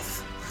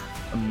mouth,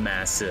 a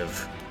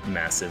massive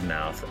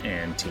mouth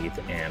and teeth,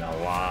 and a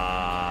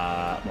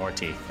lot more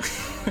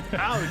teeth.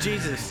 Oh,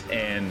 Jesus.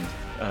 And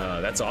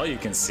that's all you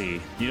can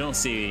see. You don't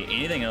see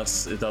anything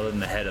else other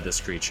than the head of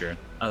this creature,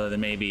 other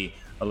than maybe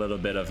a little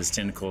bit of his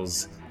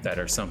tentacles that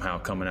are somehow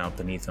coming out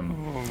beneath him.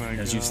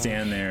 As you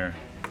stand there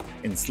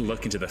and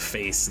look into the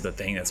face of the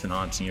thing that's been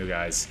haunting you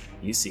guys,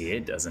 you see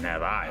it doesn't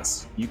have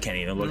eyes. You can't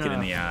even look it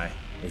in the eye.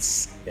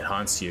 It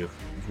haunts you.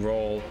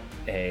 Roll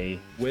a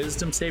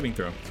wisdom saving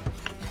throw.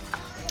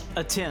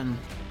 A 10.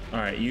 All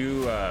right,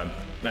 you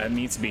that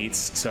meets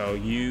beats. So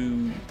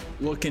you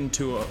look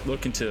into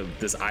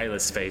this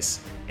eyeless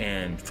face,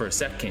 and for a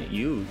second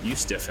you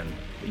stiffen.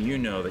 You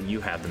know that you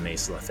have the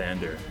Mace of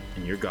Lathander,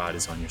 and your god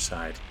is on your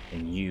side,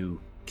 and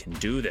you can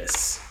do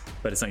this.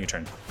 But it's not your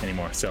turn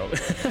anymore. So,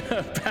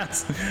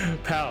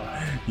 Pal,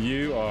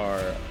 you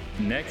are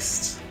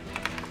next.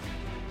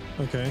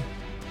 Okay.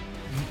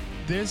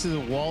 There's a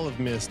wall of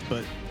mist,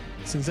 but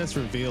since that's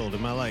revealed,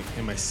 am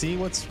I seeing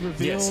what's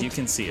revealed? Yes, you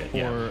can see it.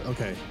 Yeah.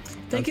 Okay.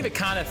 Think of it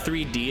kind of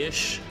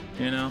 3D-ish,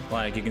 you know?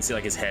 Like you can see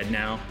like his head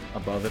now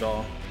above it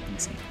all.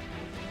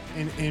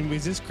 And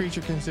is this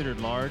creature considered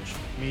large,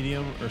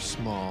 medium, or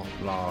small?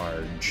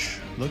 Large.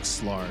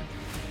 Looks large.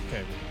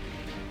 Okay.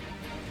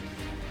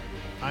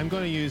 I'm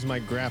going to use my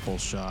grapple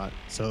shot.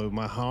 So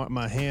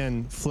my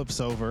hand flips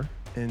over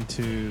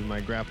into my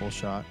grapple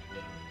shot,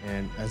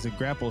 and as a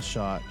grapple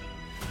shot,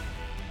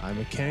 I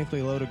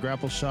mechanically load a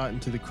grapple shot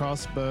into the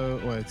crossbow.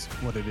 Well, it's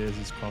what it is.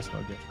 It's crossbow,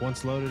 I guess.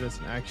 Once loaded as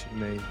an action, you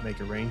may make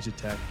a ranged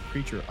attack,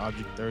 creature,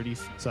 object 30.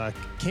 So I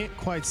can't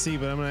quite see,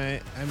 but I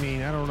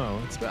don't know.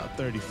 It's about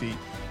 30 feet.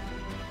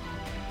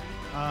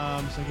 So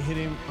I can hit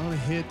him. I'm gonna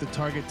hit. The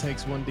target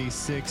takes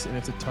 1d6, and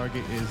if the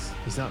target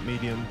he's not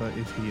medium, but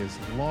if he is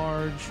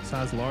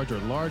size large or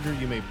larger,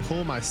 you may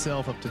pull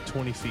myself up to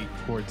 20 feet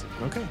towards him.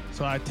 Okay.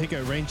 So I take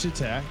a ranged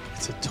attack.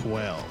 It's a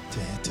 12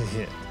 to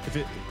hit.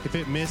 If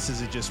it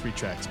misses, it just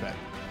retracts back.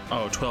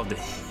 Oh, 12 to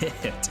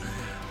hit.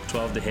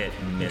 12 to hit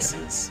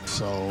misses.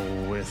 So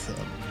with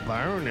a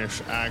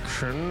bonus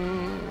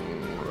action,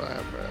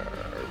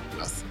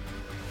 nothing.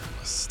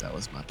 That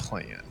was my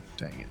plan.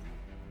 Dang it.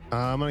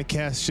 I'm going to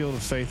cast Shield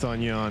of Faith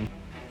on Jan.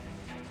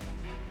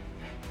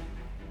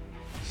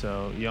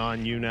 So,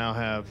 Jan, you now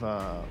have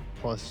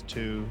 +2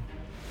 to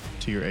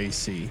your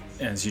AC.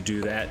 As you do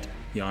that,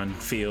 Jan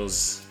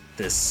feels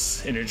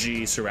this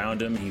energy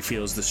surround him. He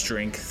feels the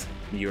strength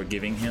you're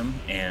giving him,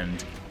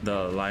 and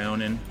the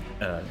Lionin,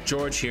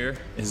 George here,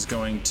 is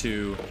going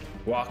to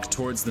walk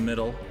towards the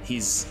middle.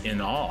 He's in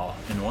awe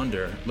and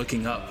wonder,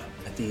 looking up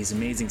at these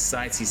amazing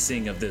sights he's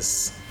seeing of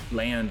this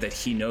land that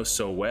he knows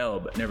so well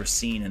but never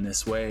seen in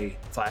this way,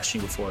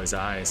 flashing before his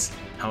eyes.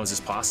 How is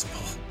this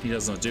possible? He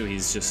doesn't know what to do.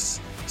 He's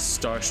just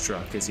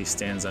starstruck as he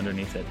stands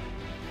underneath it.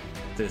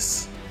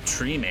 This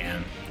tree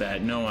man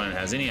that no one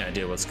has any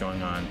idea what's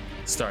going on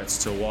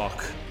starts to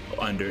walk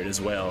under it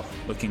as well,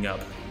 looking up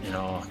in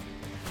awe.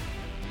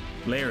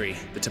 Larry,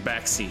 the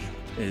tabaxi,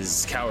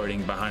 is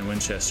cowering behind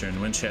Winchester,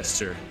 and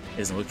Winchester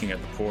is looking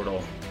at the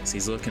portal. So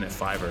he's looking at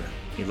Fiverr.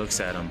 He looks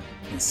at him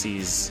and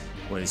sees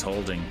what he's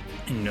holding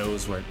and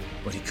knows what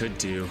he could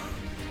do,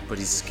 but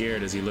he's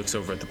scared as he looks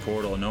over at the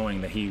portal,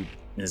 knowing that he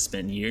has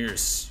spent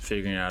years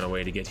figuring out a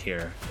way to get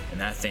here, and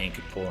that thing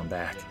could pull him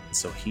back.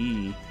 So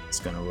he is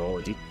going to roll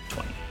a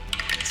d20.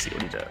 Let's see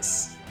what he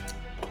does.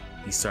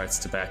 He starts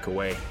to back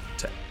away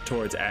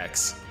towards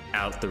Axe,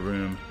 out the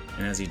room,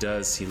 and as he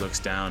does, he looks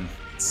down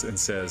and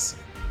says,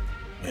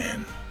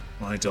 Man,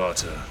 my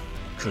daughter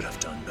could have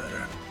done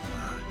better.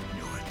 I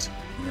knew it.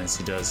 And as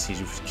he does, he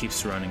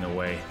keeps running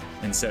away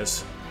and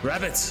says,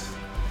 Rabbit,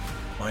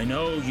 I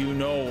know you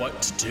know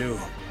what to do.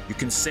 You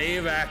can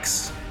save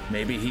Axe.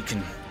 Maybe he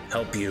can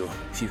help you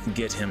if you can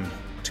get him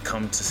to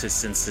come to his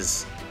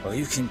senses. Or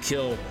you can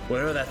kill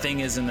whatever that thing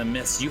is in the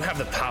midst. You have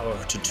the power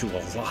to do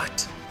a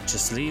lot.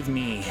 Just leave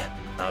me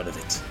out of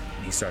it.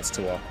 And he starts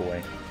to walk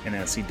away. And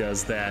as he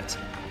does that,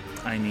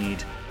 I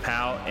need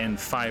Pal and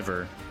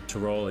Fiverr to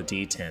roll a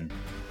d10.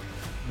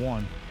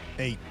 1.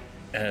 8.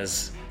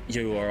 As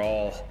you are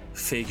all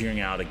figuring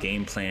out a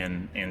game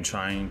plan and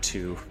trying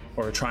to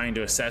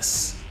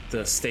assess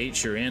the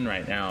state you're in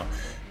right now,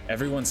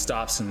 everyone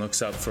stops and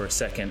looks up for a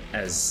second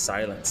as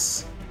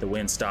silence. The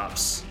wind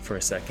stops for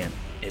a second.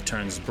 It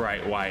turns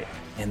bright white,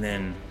 and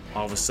then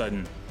all of a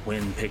sudden,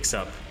 wind picks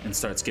up and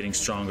starts getting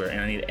stronger, and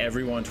I need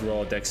everyone to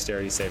roll a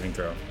dexterity saving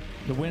throw.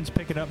 The wind's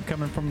picking up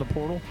coming from the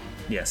portal.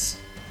 Yes.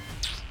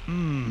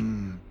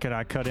 Could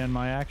I cut in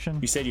my action?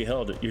 You said you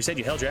held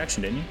your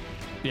action, didn't you?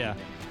 Yeah.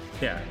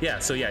 Yeah.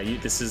 So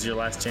this is your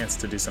last chance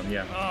to do something.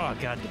 Yeah. Oh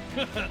god.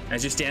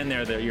 As you stand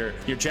there,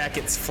 your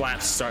jacket's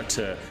flaps start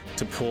to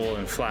pull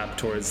and flap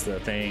towards the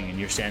thing, and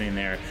you're standing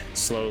there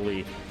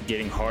slowly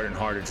getting harder and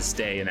harder to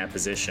stay in that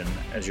position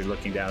as you're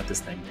looking down at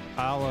this thing.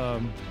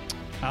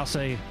 I'll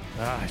say,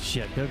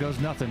 shit, there goes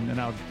nothing,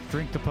 and I'll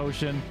drink the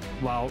potion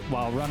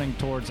while running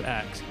towards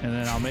Axe, and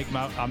then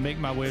I'll make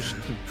my wish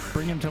to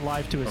bring him to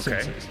life to his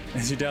senses.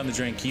 As you're down the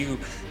drink, you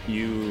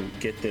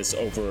get this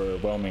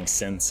overwhelming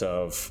sense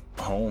of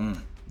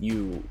home.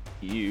 You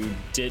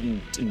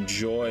didn't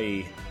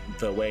enjoy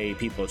the way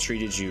people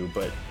treated you,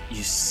 but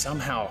you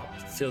somehow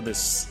feel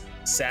this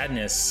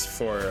sadness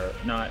for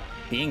not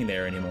being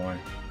there anymore.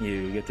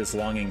 You get this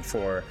longing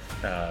for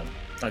a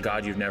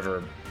God you've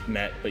never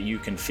met, but you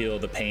can feel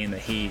the pain that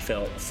he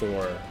felt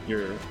for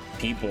your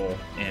people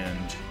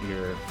and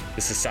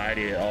the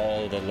society,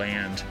 all the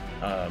land,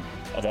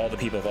 of all the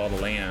people of all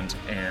the land,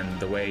 and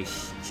the way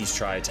he's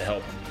tried to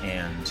help,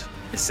 and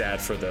is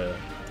sad for the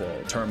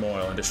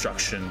turmoil and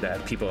destruction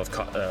that people have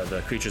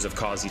the creatures have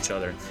caused each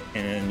other.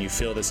 And then you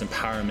feel this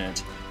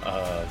empowerment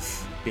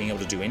of being able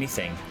to do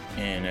anything.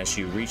 And as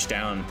you reach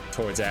down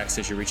towards Axe,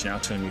 as you're reaching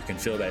out to him, you can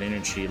feel that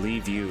energy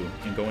leave you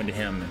and go into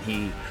him, and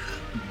he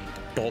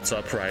bolts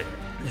upright.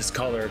 His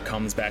color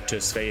comes back to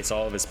his face.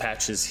 All of his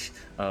patches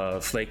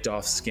flaked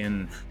off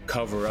skin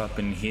cover up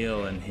and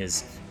heal, and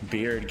his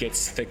beard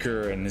gets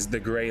thicker, and the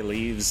gray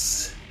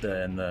leaves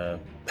and the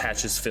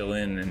patches fill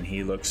in, and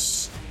he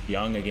looks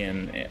young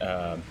again,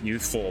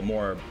 youthful,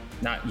 more,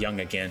 not young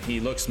again. He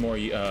looks more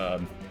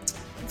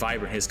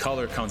vibrant. His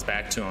color comes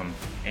back to him,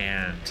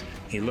 and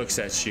he looks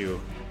at you,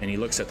 and he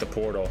looks at the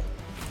portal,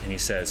 and he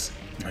says,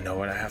 I know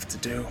what I have to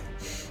do.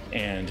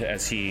 And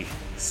as he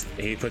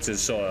puts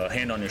his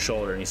hand on your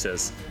shoulder and he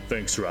says,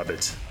 thanks,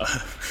 Rabbit.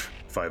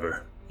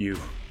 Fiverr, you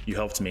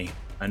helped me.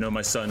 I know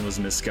my son was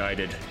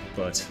misguided,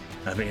 but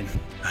I mean,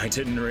 I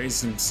didn't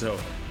raise him, so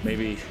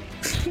maybe.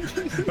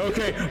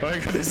 Okay,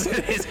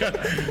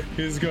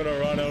 he's gonna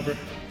run over.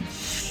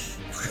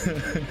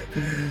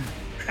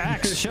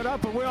 Axe, shut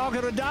up, or we're all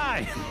gonna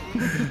die.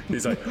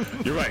 He's like,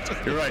 you're right.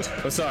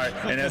 I'm sorry.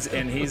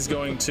 And he's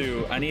going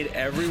to. I need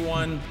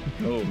everyone.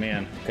 Oh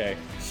man. Okay.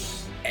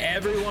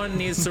 Everyone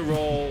needs to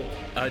roll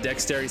a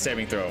dexterity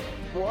saving throw.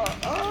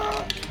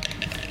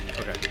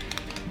 Okay.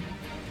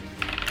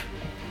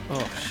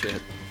 Oh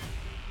shit.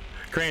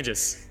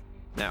 Crangus.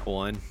 Nat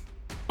 1.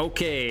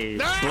 Okay.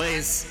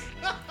 Blaze.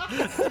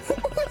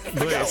 Blaze.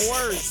 Got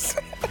worse.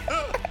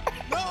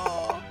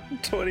 No.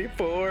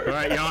 24. All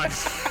right, Jan.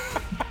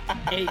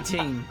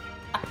 18.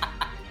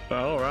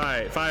 All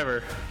right,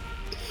 Fiverr.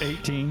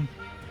 18.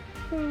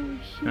 All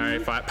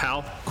right,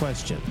 pal.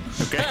 Question.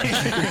 Okay.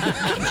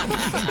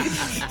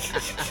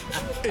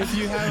 If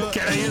you have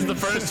Can I use the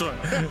first one?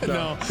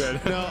 no,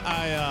 Good. no,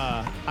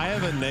 I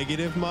have a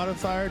negative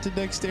modifier to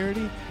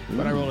dexterity,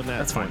 but I rolled a nat.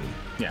 That's fine.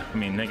 Yeah, I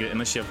mean, negative,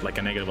 unless you have like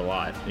a negative a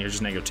lot. You're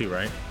just -2,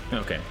 right?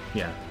 Okay,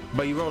 yeah.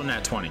 But you rolled a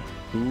nat 20.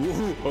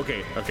 Ooh,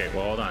 okay,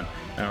 well, hold on.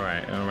 All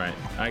right.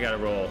 I gotta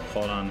roll.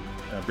 Hold on.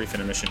 Brief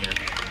intermission here.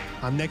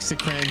 I'm next to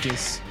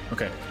Crangus.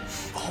 Okay.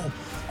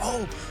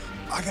 Oh,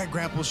 I got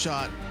grapple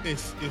shot.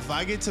 If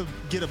I get to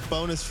get a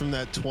bonus from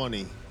that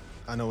 20,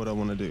 I know what I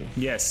want to do.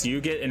 Yes,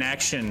 you get an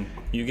action.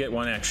 You get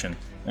one action.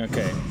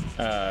 Okay.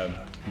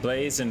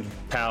 Blaze and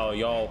Pal,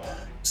 y'all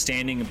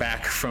standing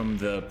back from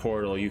the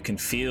portal, you can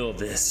feel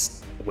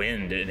this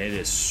wind and it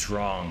is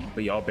strong,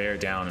 but y'all bear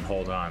down and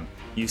hold on.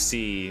 You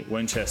see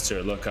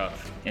Winchester look up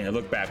and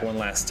look back one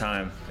last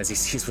time as he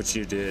sees what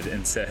you did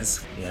and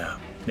says, yeah,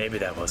 maybe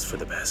that was for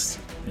the best.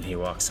 And he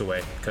walks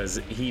away because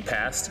he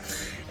passed.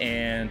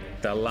 And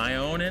the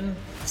Lionin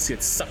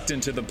gets sucked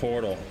into the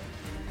portal.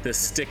 This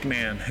stick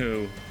man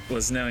who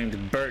was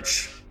named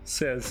Birch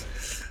says,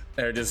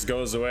 or just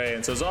goes away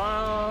and says,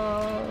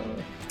 ah.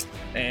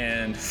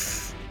 And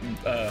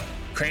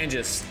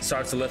Crangus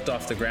starts to lift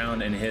off the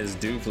ground and his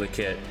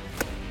duplicate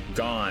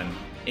gone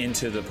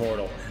into the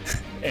portal.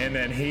 And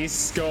then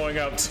he's going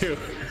up too.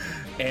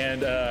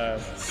 And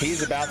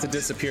he's about to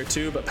disappear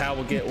too, but Pal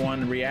will get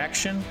one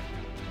reaction.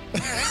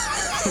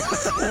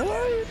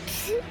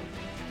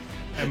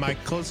 Am I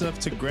close enough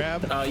to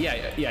grab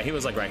Yeah, he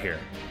was like right here.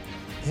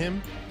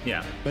 him?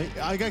 Yeah. But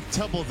I got a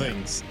couple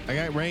things. I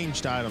got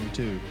ranged item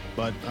too,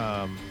 but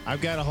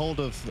I've got a hold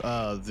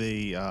of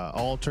the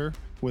altar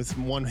with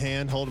one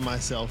hand holding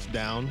myself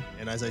down,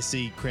 and as I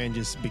see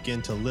Crangus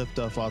begin to lift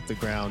up off the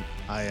ground,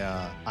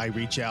 I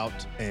reach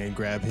out and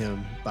grab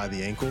him by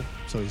the ankle.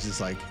 So he's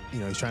just like,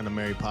 he's trying to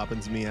Mary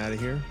Poppins me out of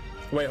here.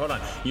 Wait, hold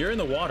on. You're in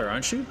the water,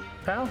 aren't you,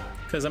 Pal?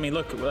 Because, I mean,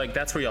 look, like,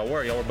 that's where y'all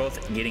were. Y'all were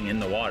both getting in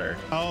the water.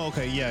 Oh,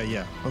 okay,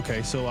 yeah.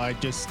 Okay, so I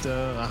just,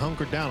 I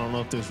hunkered down. I don't know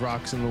if there's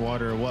rocks in the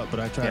water or what, but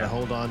I try to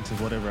hold on to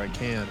whatever I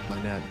can.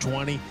 My nat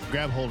 20,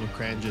 grab hold of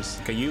Crangus.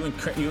 Okay, you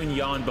and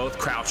Jan both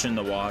crouch in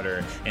the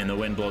water, and the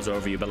wind blows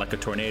over you, but like a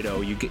tornado,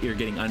 you're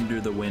getting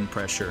under the wind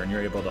pressure, and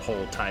you're able to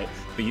hold tight.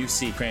 But you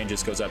see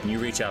Crangus goes up, and you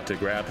reach out to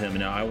grab him.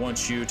 Now, I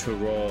want you to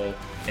roll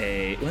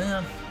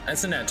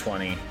that's a nat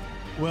 20.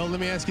 Well, let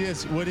me ask you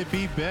this. Would it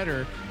be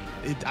better?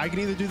 I can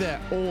either do that,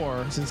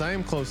 or since I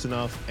am close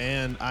enough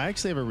and I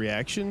actually have a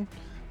reaction,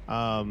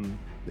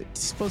 it's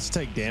supposed to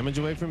take damage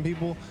away from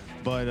people,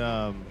 but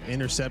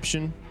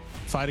interception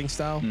fighting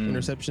style.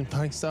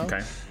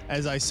 Okay.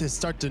 As I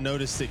start to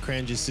notice that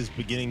Crangus is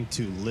beginning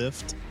to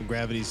lift,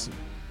 gravity's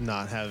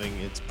not having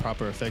its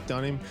proper effect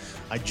on him,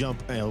 I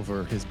jump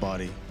over his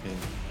body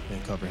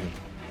and cover him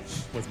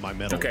with my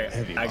metal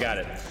heavy body. I got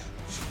it.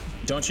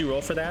 Don't you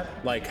roll for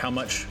that? Like how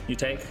much you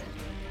take?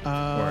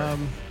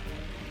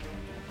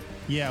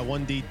 Yeah,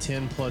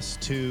 1d10 plus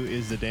 2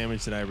 is the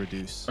damage that I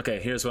reduce. Okay,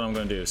 here's what I'm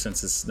going to do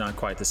since it's not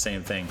quite the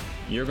same thing.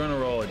 You're going to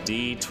roll a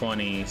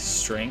d20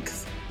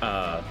 strength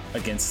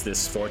against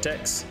this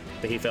vortex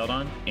that he fell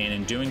on, and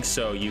in doing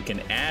so, you can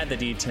add the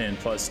d10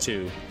 plus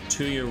 2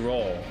 to your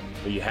roll,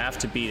 but you have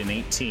to beat an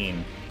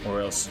 18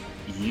 or else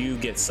you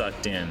get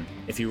sucked in.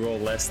 If you roll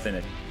less than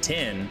a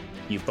 10,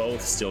 you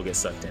both still get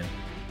sucked in.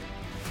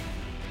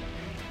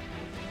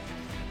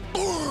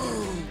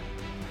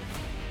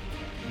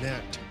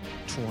 Nat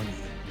 20.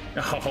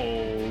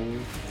 Oh.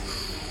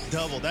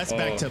 Double. That's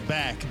back to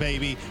back,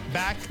 baby.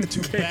 Back to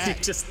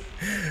back.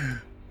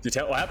 You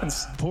tell what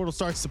happens. Portal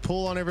starts to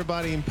pull on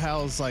everybody, and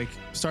Pal's like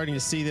starting to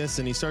see this,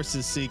 and he starts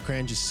to see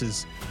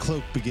Crangus'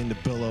 cloak begin to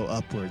billow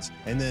upwards,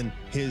 and then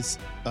his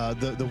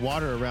the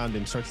water around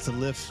him starts to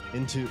lift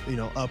into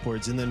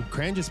upwards, and then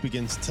Crangus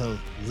begins to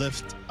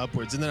lift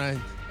upwards, and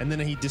then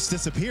he just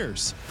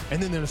disappears,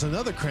 and then there's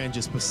another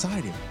Crangus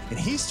beside him, and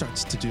he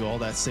starts to do all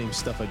that same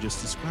stuff I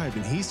just described,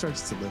 and he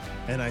starts to lift,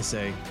 and I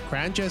say,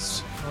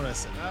 Crangus, what do I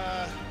say?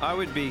 I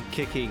would be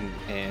kicking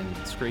and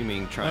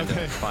screaming, trying to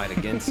fight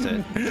against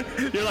it.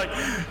 You're like,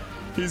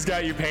 he's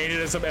got you painted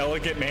as some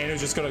elegant man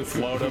who's just gonna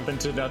float up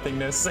into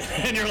nothingness,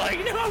 and you're like,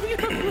 no.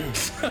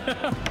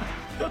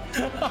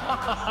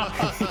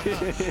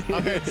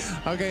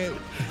 Okay.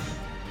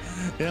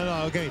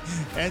 Okay.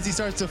 As he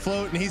starts to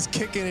float and he's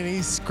kicking and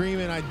he's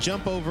screaming, I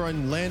jump over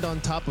and land on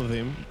top of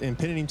him and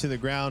pin him to the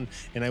ground,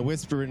 and I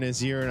whisper in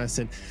his ear and I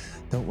said,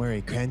 "Don't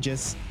worry,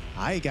 Crangus,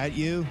 I got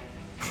you."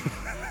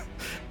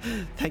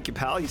 Thank you,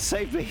 pal. You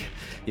saved me.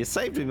 You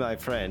saved me, my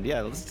friend.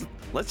 Yeah,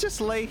 let's just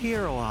lay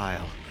here a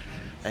while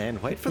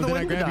and wait for the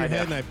wind to die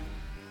down.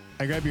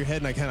 I grab your head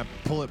and I kind of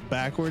pull it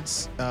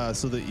backwards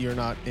so that you're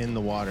not in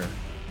the water.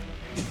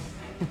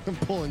 I'm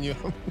pulling you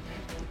up.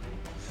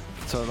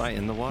 So am I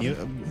in the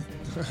water?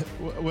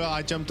 Well,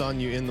 I jumped on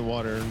you in the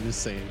water. I'm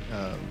just saying.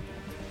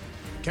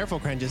 Careful,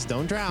 Crangus,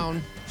 don't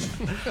drown.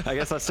 I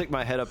guess I stick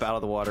my head up out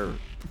of the water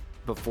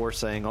before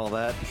saying all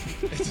that.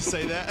 To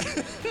say that.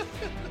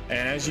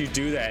 And as you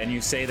do that and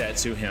you say that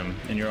to him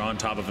and you're on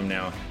top of him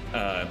now,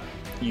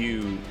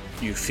 you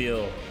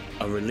feel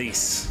a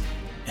release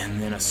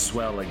and then a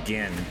swell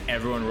again.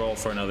 Everyone roll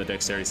for another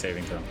dexterity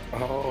saving throw.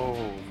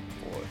 Oh,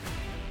 boy.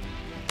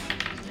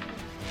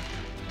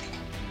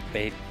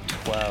 A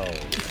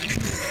 12.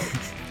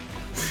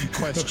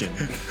 Question.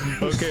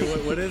 Okay,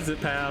 what is it,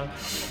 pal?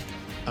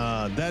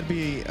 That'd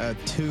be a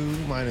 2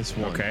 minus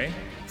 1. Okay.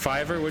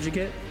 Fiver, what'd you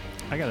get?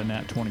 I got a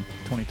nat 20,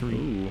 23.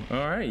 Ooh,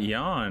 all right,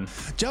 Jan.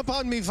 Jump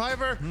on me,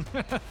 Fiver.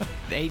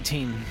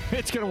 18.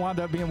 It's gonna wind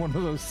up being one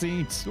of those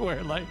scenes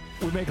where like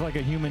we make like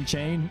a human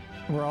chain.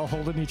 We're all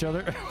holding each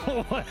other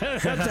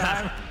at a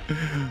time.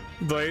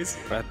 Blaze.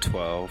 At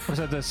 12. Was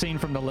that the scene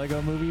from the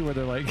Lego movie where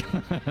they're like,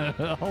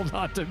 hold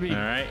on to me? All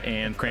right,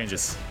 and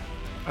Crangus.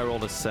 I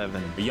rolled a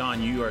 7.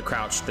 Jan, you are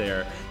crouched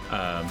there,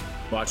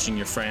 watching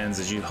your friends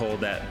as you hold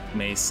that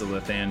mace of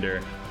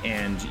Lathander,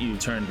 and you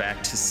turn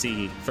back to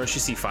see. First,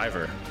 you see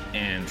Fiver,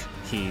 and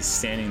he's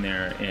standing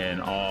there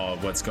in awe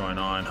of what's going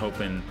on,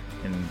 hoping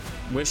and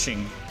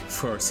wishing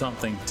for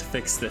something to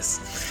fix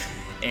this.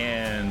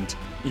 And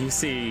you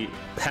see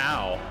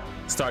Pal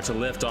start to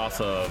lift off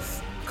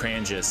of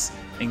Crangus,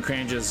 and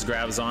Crangus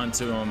grabs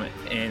onto him,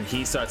 and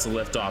he starts to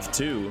lift off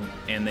too,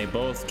 and they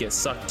both get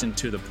sucked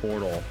into the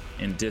portal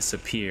and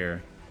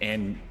disappear.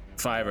 And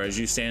Fiver, as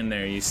you stand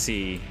there, you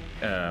see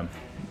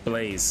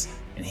Blaze,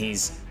 and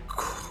he's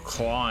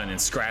clawing and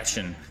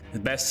scratching the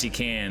best he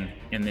can,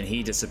 and then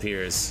he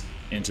disappears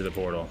into the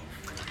portal.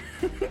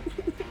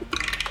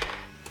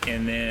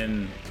 And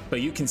then,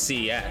 but you can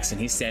see X, and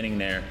he's standing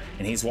there,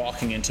 and he's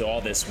walking into all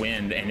this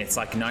wind, and it's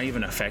like not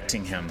even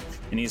affecting him.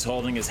 And he's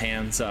holding his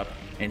hands up,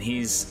 and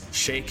he's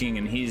shaking,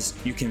 and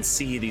you can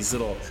see these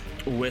little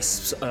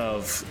wisps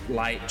of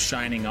light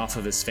shining off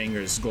of his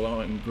fingers,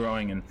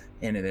 growing,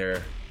 and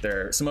they're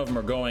some of them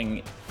are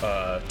going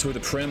to the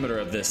perimeter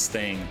of this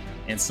thing,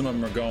 and some of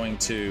them are going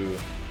to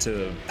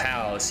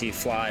Pal as he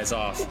flies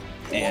off.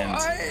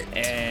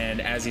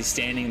 And as he's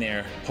standing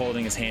there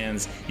holding his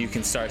hands, you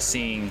can start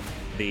seeing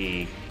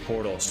the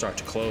portal start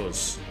to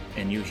close,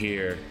 and you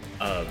hear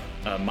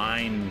a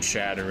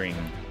mind-shattering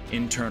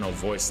internal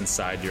voice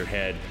inside your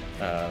head,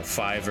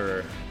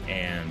 Fiver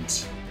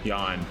and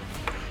Jan.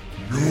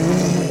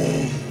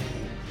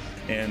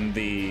 And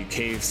the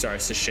cave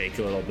starts to shake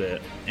a little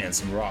bit, and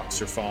some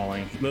rocks are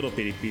falling, little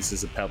bitty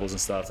pieces of pebbles and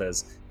stuff,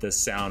 as the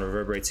sound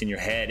reverberates in your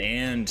head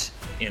and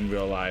in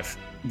real life.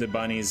 The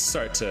bunnies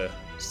start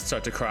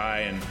to cry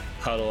and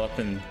huddle up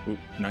and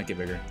not get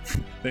bigger.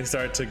 They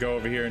start to go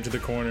over here into the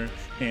corner,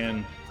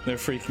 and they're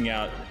freaking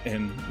out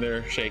and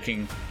they're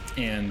shaking,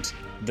 and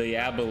the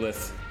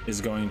aboleth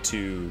is going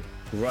to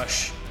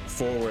rush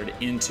forward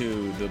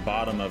into the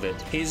bottom of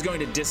it. He's going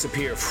to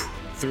disappear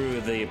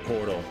through the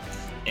portal,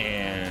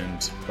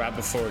 and right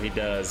before he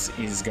does,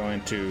 he's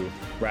going to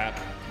wrap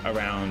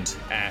around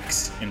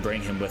Axe and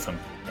bring him with him,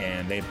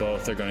 and they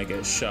both are going to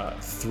get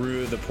shot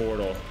through the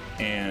portal.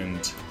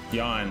 And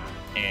Jan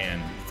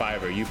and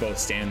Fiver, you both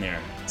stand there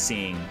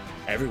seeing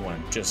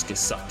everyone just get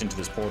sucked into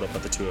this portal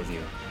but the two of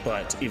you.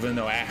 But even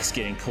though Axe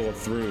getting pulled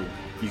through,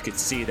 you could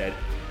see that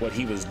what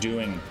he was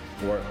doing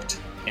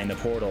worked, and the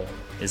portal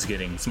is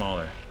getting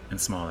smaller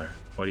and smaller.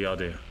 What do y'all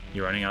do?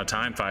 You're running out of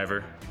time,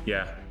 Fiver.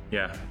 Yeah,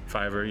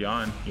 Fiver,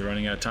 Jan, you're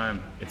running out of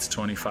time. It's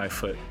 25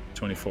 foot,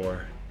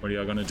 24. What are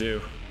y'all gonna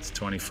do? It's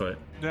 20 foot.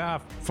 Ah,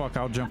 fuck,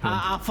 I'll jump in.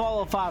 I'll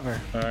follow Fiver.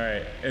 All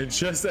right, and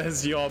just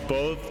as y'all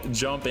both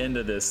jump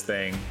into this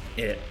thing,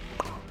 it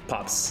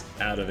pops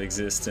out of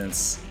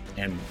existence,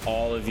 and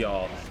all of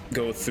y'all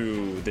go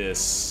through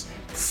this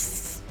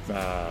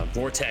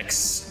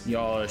vortex.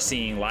 Y'all are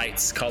seeing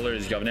lights,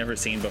 colors y'all have never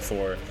seen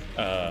before,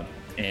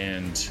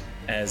 and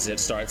as it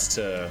starts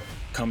to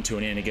come to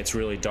an end, it gets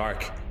really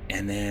dark,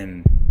 and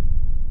then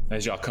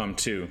as y'all come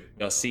to,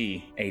 y'all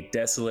see a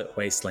desolate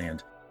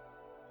wasteland,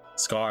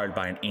 scarred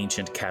by an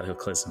ancient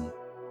cataclysm.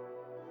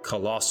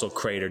 Colossal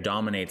crater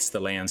dominates the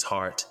land's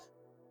heart,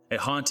 a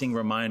haunting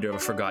reminder of a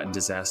forgotten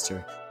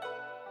disaster.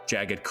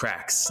 Jagged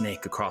cracks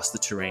snake across the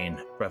terrain,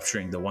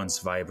 rupturing the once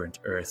vibrant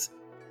earth.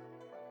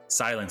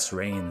 Silence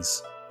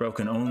reigns,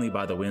 broken only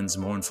by the wind's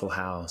mournful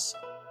howls.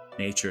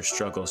 Nature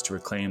struggles to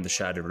reclaim the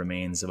shattered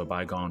remains of a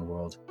bygone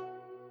world.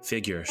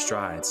 Figure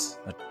strides,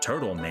 a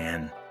turtle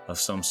man of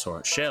some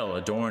sort, shell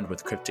adorned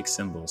with cryptic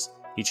symbols.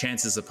 He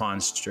chances upon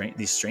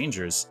these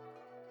strangers,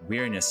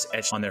 weariness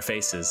etched on their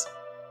faces,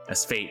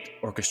 as fate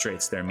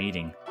orchestrates their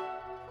meeting.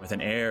 With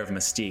an air of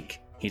mystique,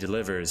 he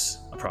delivers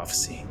a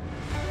prophecy.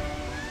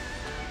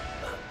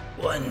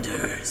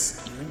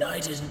 Wonders,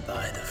 united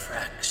by the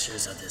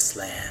fractures of this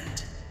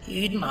land,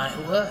 heed my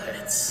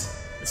words.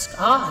 The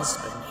scars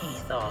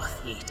beneath our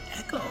feet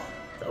echo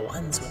the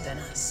ones within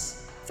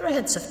us.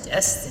 Threads of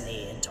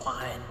destiny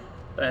entwine,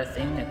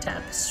 birthing a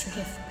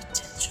tapestry of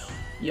potential.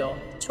 Your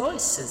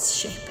choices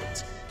shape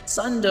it.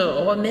 Sunder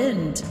or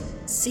mend,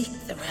 seek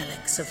the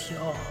relics of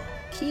yore.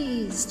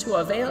 Keys to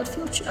a veiled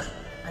future,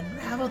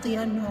 unravel the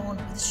unknown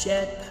with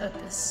shared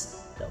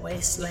purpose. The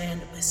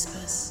wasteland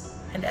whispers,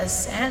 and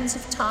as sands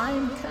of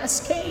time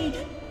cascade,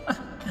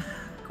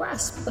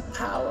 grasp the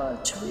power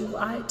to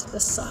rewrite the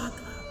saga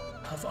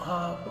of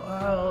our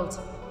world.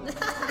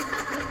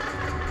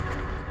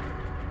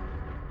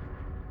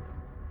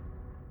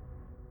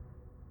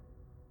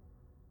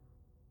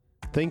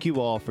 Thank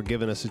you all for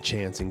giving us a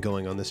chance and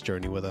going on this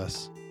journey with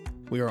us.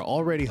 We are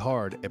already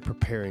hard at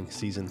preparing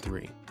Season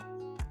 3.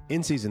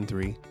 In Season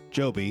 3,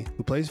 Joby,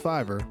 who plays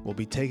Fiverr, will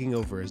be taking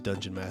over as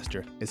Dungeon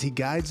Master as he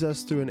guides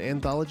us through an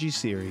anthology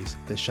series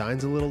that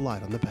shines a little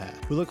light on the path.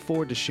 We look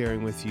forward to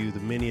sharing with you the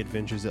many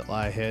adventures that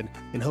lie ahead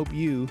and hope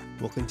you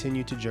will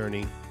continue to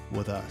journey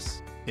with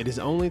us. It is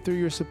only through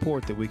your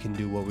support that we can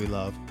do what we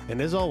love.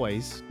 And as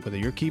always, whether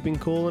you're keeping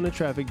cool in a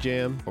traffic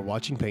jam or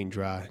watching paint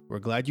dry, we're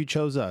glad you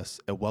chose us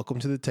at Welcome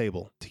to the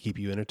Table to keep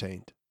you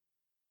entertained.